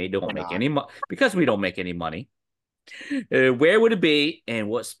because we don't make any money because we don't make any money. Where would it be, and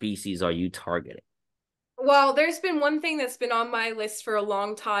what species are you targeting? Well, there's been one thing that's been on my list for a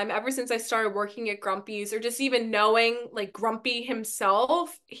long time, ever since I started working at Grumpy's, or just even knowing like Grumpy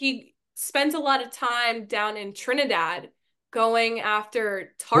himself. He spent a lot of time down in Trinidad going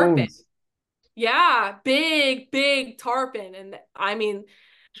after tarpon. Spoons. Yeah, big tarpon. And I mean,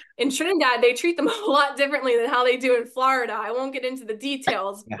 in Trinidad, they treat them a lot differently than how they do in Florida. I won't get into the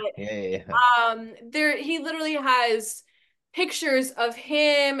details, Yeah, but yeah. there he literally has pictures of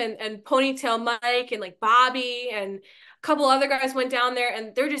him and Ponytail Mike and like Bobby and a couple other guys went down there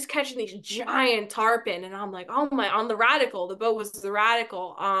and they're just catching these giant tarpon and I'm like, oh my, on the Radical, the boat was the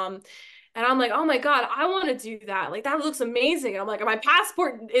Radical. And I'm like, oh my God, I want to do that. Like that looks amazing. And I'm like, my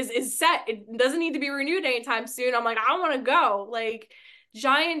passport is set. It doesn't need to be renewed anytime soon. I'm like, I want to go. Like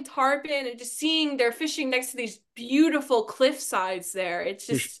giant tarpon and just seeing they're fishing next to these beautiful cliff sides there. It's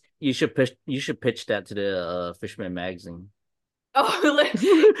just You should pitch that to the Fisherman magazine Oh,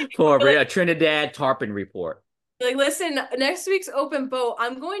 for like, a Trinidad tarpon report. like, listen, next week's open boat,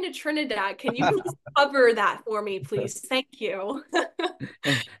 I'm going to Trinidad. Can you please cover that for me, please? Thank you.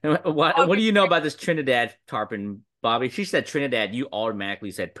 What do you know about this Trinidad tarpon, Bobby? She said Trinidad. You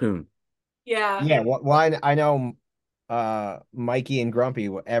automatically said Poon. Yeah. Yeah, well, I know Mikey and Grumpy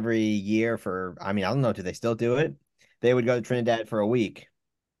every year for, I mean, I don't know, do they still do it? They would go to Trinidad for a week.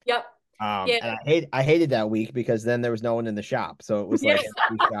 Yep. Yeah. And I hated that week because then there was no one in the shop. So it was Yeah. like an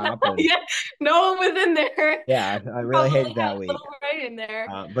empty shop and Yeah. No one was in there. yeah, I really Probably hated that had week. Little right in there.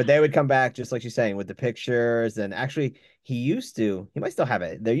 But they would come back just like you're saying with the pictures. And actually, he might still have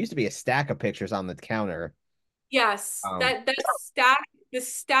it. There used to be a stack of pictures on the counter. Yes, Um, that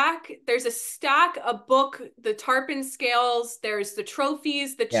stack, there's a stack, a book, the tarpon scales, there's the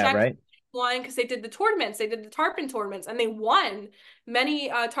trophies, the yeah, check right. won because they did the tournaments, they did the tarpon tournaments, and they won many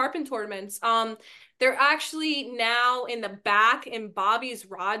tarpon tournaments. They're actually now in the back in Bobby's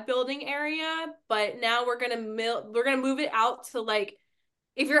rod building area, but now we're gonna move it out to like,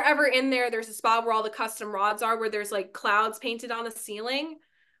 if you're ever in there, there's a spot where all the custom rods are, where there's like clouds painted on the ceiling.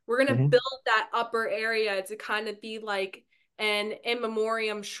 We're gonna Mhm. build that upper area to kind of be like an in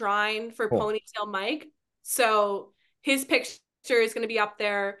memoriam shrine for Cool. Ponytail Mike. So his picture is gonna be up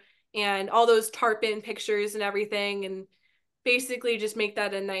there, and all those tarpon pictures and everything, and basically just make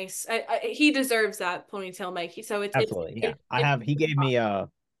that a nice. He deserves that, Ponytail Mike. So Absolutely. Yeah. it's He gave me a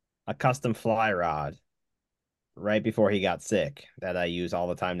custom fly rod right before he got sick that I use all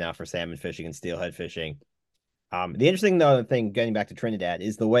the time now for salmon fishing and steelhead fishing. The interesting though thing getting back to Trinidad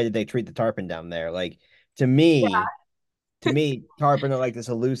is the way that they treat the tarpon down there. Like to yeah. me, tarpon are like this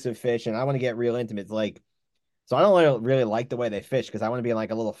elusive fish, and I want to get real intimate. It's like, so I don't really like the way they fish because I want to be in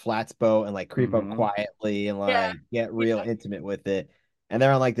like a little flats boat and like creep up Mm-hmm. quietly and Yeah. like get real Yeah. intimate with it. And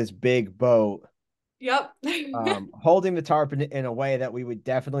they're on like this big boat, Yep. holding the tarpon in a way that we would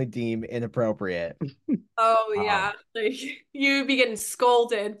definitely deem inappropriate. Oh Um, yeah. Like you'd be getting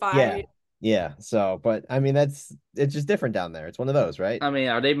scolded yeah, by. yeah. So, but I mean, it's just different down there. It's one of those, right? I mean,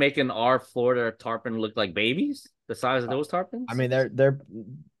 are they making our Florida tarpon look like babies? The size of Uh, those I tarpons? mean, they're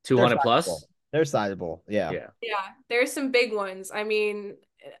 200 sizable. plus? They're sizable. Yeah. Yeah. Yeah, there's some big ones. I mean,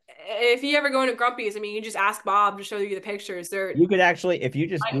 if you ever go into Grumpy's, I mean, you just ask Bob to show you the pictures. They're You could actually, if you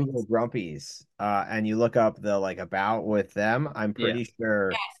just giant. Google Grumpies, and you look up the like about with them, I'm Yeah. pretty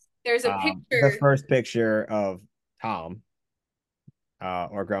sure Yes, there's a the picture. first picture of Tom,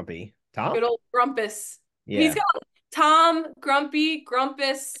 or Grumpy. Tom? Good old Grumpus. He's Yeah. got Tom, Grumpy,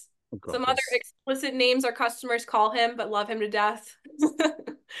 Grumpus, some other Grumpus. explicit names our customers call him, but love him to death.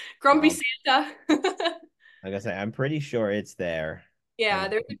 Grumpy Um, Santa. like I say, I'm pretty sure it's there. Yeah,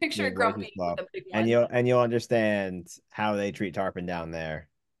 And there's a picture of right as Grumpy with well. a big And one. you'll understand how they treat tarpon down there.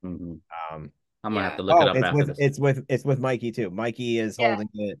 Mm-hmm. Um, I'm gonna have Yeah, to look it oh, up after this. it's with Mikey too. Mikey is yeah, holding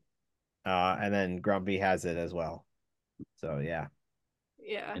it, and then Grumpy has it as well. So yeah.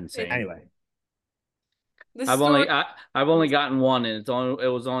 yeah. Insane. Anyway, The I've story. only I, I've only gotten one, and it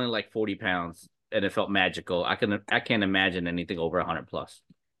was only like 40 pounds, and it felt magical. I can't imagine anything over 100 plus.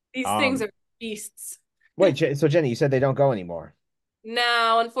 These things um, are beasts. wait, so Jenny, you said they don't go anymore.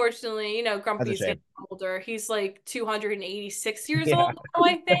 No, unfortunately, That's a Grumpy's shame. getting older. He's like 286 years Yeah. old now,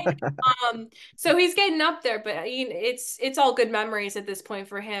 I think. So he's getting up there, but it's all good memories at this point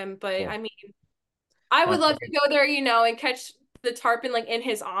for him. But Cool. I mean, I would That's love to go there, and catch the tarpon like in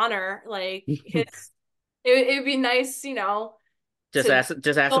his honor. Like it'd be nice, to Just ask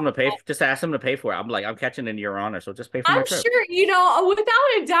him to pay. Just ask him to pay for it. I'm like, I'm catching in your honor, so just pay for my I'm trip. sure,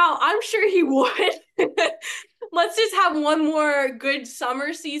 without a doubt, I'm sure he would. Let's just have one more good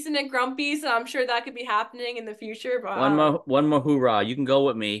summer season at Grumpy's, and I'm sure that could be happening in the future. But One more hoorah! You can go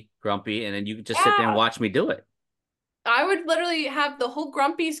with me, Grumpy, and then you can just sit there and yeah, watch me do it. I would literally have the whole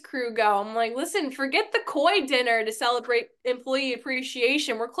Grumpy's crew go. I'm like, listen, forget the koi dinner to celebrate employee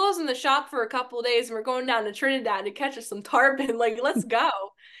appreciation. We're closing the shop for a couple of days, and we're going down to Trinidad to catch us some tarpon. Like, let's go.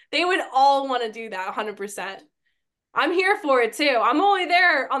 They would all want to do that 100%. I'm here for it too. I'm only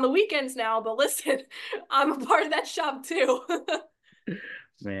there on the weekends now, but listen, I'm a part of that shop too.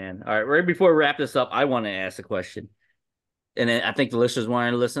 Man, all right. Right before we wrap this up, I want to ask a question, and then I think the listeners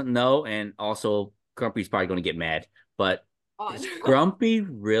want to listen. No, and also Grumpy's probably going to get mad, but is Grumpy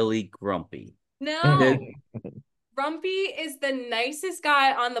really grumpy? No, Grumpy is the nicest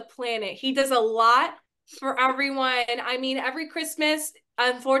guy on the planet. He does a lot for everyone. I mean, every Christmas,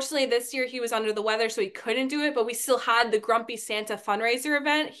 unfortunately, this year he was under the weather, so he couldn't do it, but we still had the Grumpy Santa fundraiser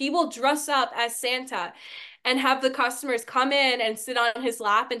event. He will dress up as Santa and have the customers come in and sit on his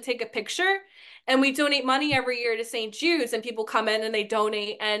lap and take a picture. And we donate money every year to St. Jude's, and people come in and they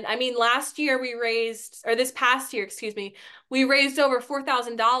donate. And I mean, last year we raised, or this past year, excuse me, we raised over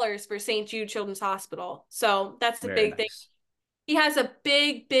 $4,000 for St. Jude Children's Hospital. So that's a Very big thing. nice. He has a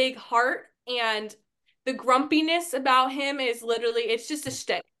big, big heart, and the grumpiness about him is literally, it's just a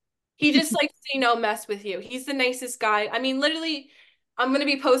shtick. He just likes to, mess with you. He's the nicest guy. I mean, literally, I'm going to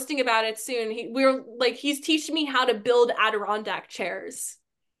be posting about it soon. He's teaching me how to build Adirondack chairs.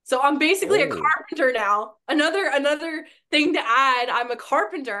 So I'm basically a carpenter now. Another thing to add, I'm a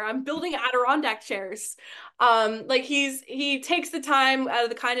carpenter. I'm building Adirondack chairs. He takes the time out of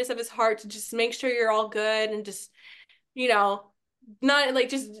the kindness of his heart to just make sure you're all good, and just, not like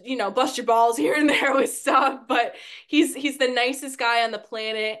just, bust your balls here and there with stuff, but he's the nicest guy on the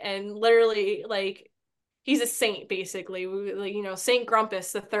planet, and literally, like, he's a saint, basically. Saint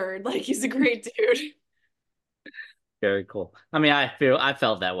Grumpus the third. Like, he's a great dude. Very cool. I mean, I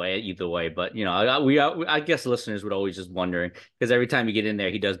felt that way either way, but I guess listeners would always just wondering, because every time you get in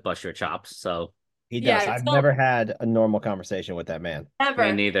there, he does bust your chops. So he does. I've never had a normal conversation with that man. Never.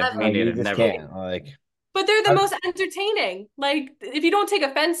 Me neither. Me neither. You just Never. can't. But they're the most entertaining. Like, if you don't take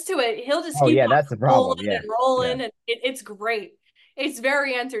offense to it, he'll just keep that's the problem. Rolling, and it's great. It's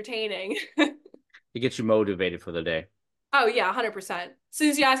very entertaining. It gets you motivated for the day. Oh yeah, 100%. As soon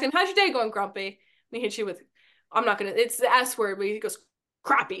as you ask him, "How's your day going, Grumpy?" and he hits you with, it's the S word, but he goes,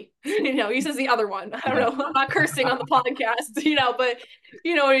 "Crappy." He says the other one. I don't know. I'm not cursing on the podcast, but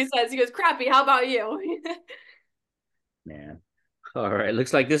you know what he says. He goes, "Crappy. How about you?" Man. All right.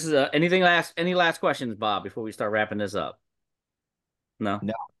 Looks like this is any last questions, Bob, before we start wrapping this up? No.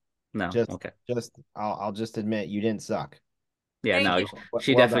 Okay. I'll just admit you didn't suck. Yeah, no,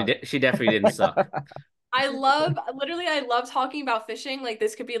 she definitely didn't suck. I love talking about fishing. Like,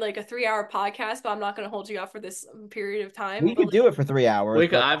 this could be like a 3-hour podcast, but I'm not going to hold you up for this period of time. We could do it for 3 hours.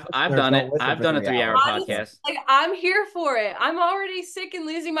 I've done it. I've done a 3-hour podcast. Like, I'm here for it. I'm already sick and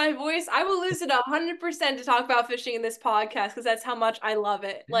losing my voice. I will lose it 100% to talk about fishing in this podcast, because that's how much I love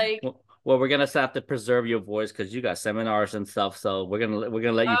it. Like, well, we're gonna have to preserve your voice because you got seminars and stuff. So we're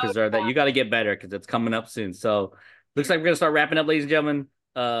gonna let you preserve that. You got to get better because it's coming up soon. So looks like we're gonna start wrapping up, ladies and gentlemen.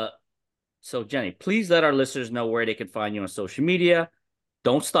 So Jenni, please let our listeners know where they can find you on social media.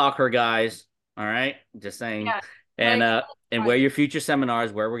 Don't stalk her, guys. All right, just saying. Yeah. And where your future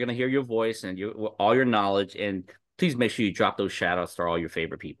seminars, where we're gonna hear your voice and all your knowledge, and please make sure you drop those shout outs to all your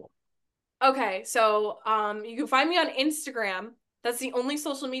favorite people. Okay, so you can find me on Instagram. That's the only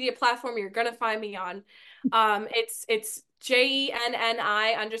social media platform you're gonna find me on. It's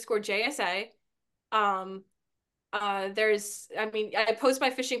JENNI_JSA. I post my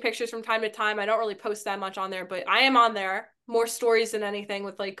fishing pictures from time to time. I don't really post that much on there, but I am on there. More stories than anything,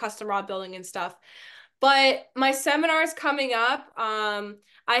 with like custom rod building and stuff. But my seminars coming up, I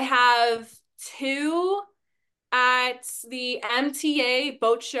have 2 at the MTA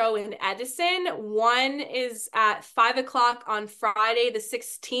boat show in Edison. One is at 5:00 on Friday, the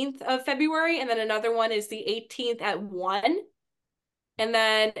 16th of February. And then another one is the 18th at 1. And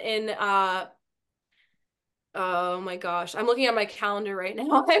then in, oh my gosh, I'm looking at my calendar right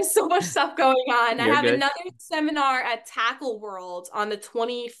now. I have so much stuff going on. I have another seminar at Tackle World on the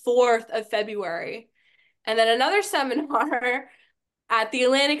 24th of February. And then another seminar at the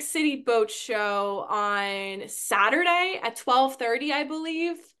Atlantic City Boat Show on Saturday at 12:30, I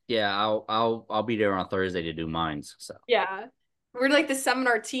believe. Yeah, I'll be there on Thursday to do mines. So yeah, we're like the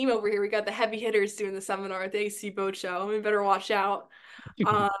seminar team over here. We got the heavy hitters doing the seminar at the AC Boat Show. We better watch out.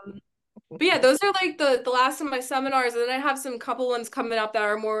 But yeah, those are like the last of my seminars, and then I have some couple ones coming up that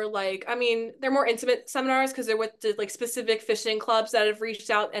are more like, I mean, they're more intimate seminars because they're with the, like, specific fishing clubs that have reached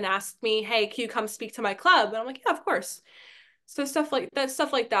out and asked me, "Hey, can you come speak to my club?" And I'm like, "Yeah, of course." So stuff like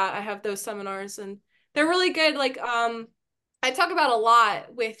that. I have those seminars, and they're really good. Like, I talk about a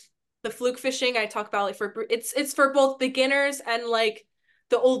lot with the fluke fishing. I talk about, like, it's for both beginners and like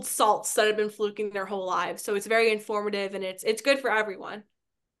the old salts that have been fluking their whole lives. So it's very informative, and it's good for everyone.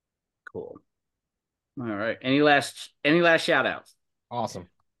 Cool. All right. Any last shout outs? Awesome.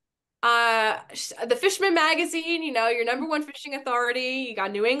 The Fisherman magazine, your number one fishing authority. You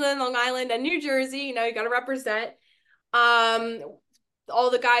got New England, Long Island, and New Jersey. You got to represent. All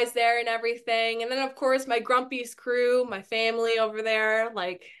the guys there and everything. And then, of course, my Grumpy's crew, my family over there.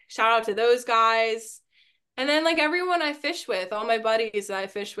 Like, shout out to those guys. And then, like, everyone I fish with, all my buddies that I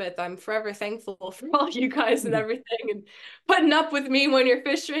fish with, I'm forever thankful for all you guys and everything, and putting up with me when you're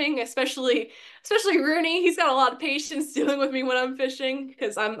fishing, especially Rooney. He's got a lot of patience dealing with me when I'm fishing,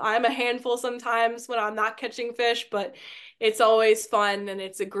 because I'm a handful sometimes when I'm not catching fish, but it's always fun, and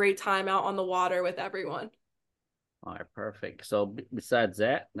it's a great time out on the water with everyone. All right, perfect. So besides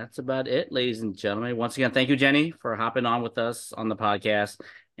that, that's about it, ladies and gentlemen. Once again, thank you, Jenni, for hopping on with us on the podcast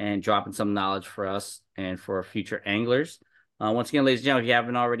and dropping some knowledge for us and for future anglers. Once again, ladies and gentlemen, if you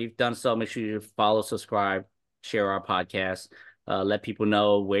haven't already done so, make sure you follow, subscribe, share our podcast, let people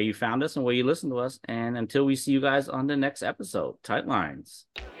know where you found us and where you listen to us. And until we see you guys on the next episode, tight lines.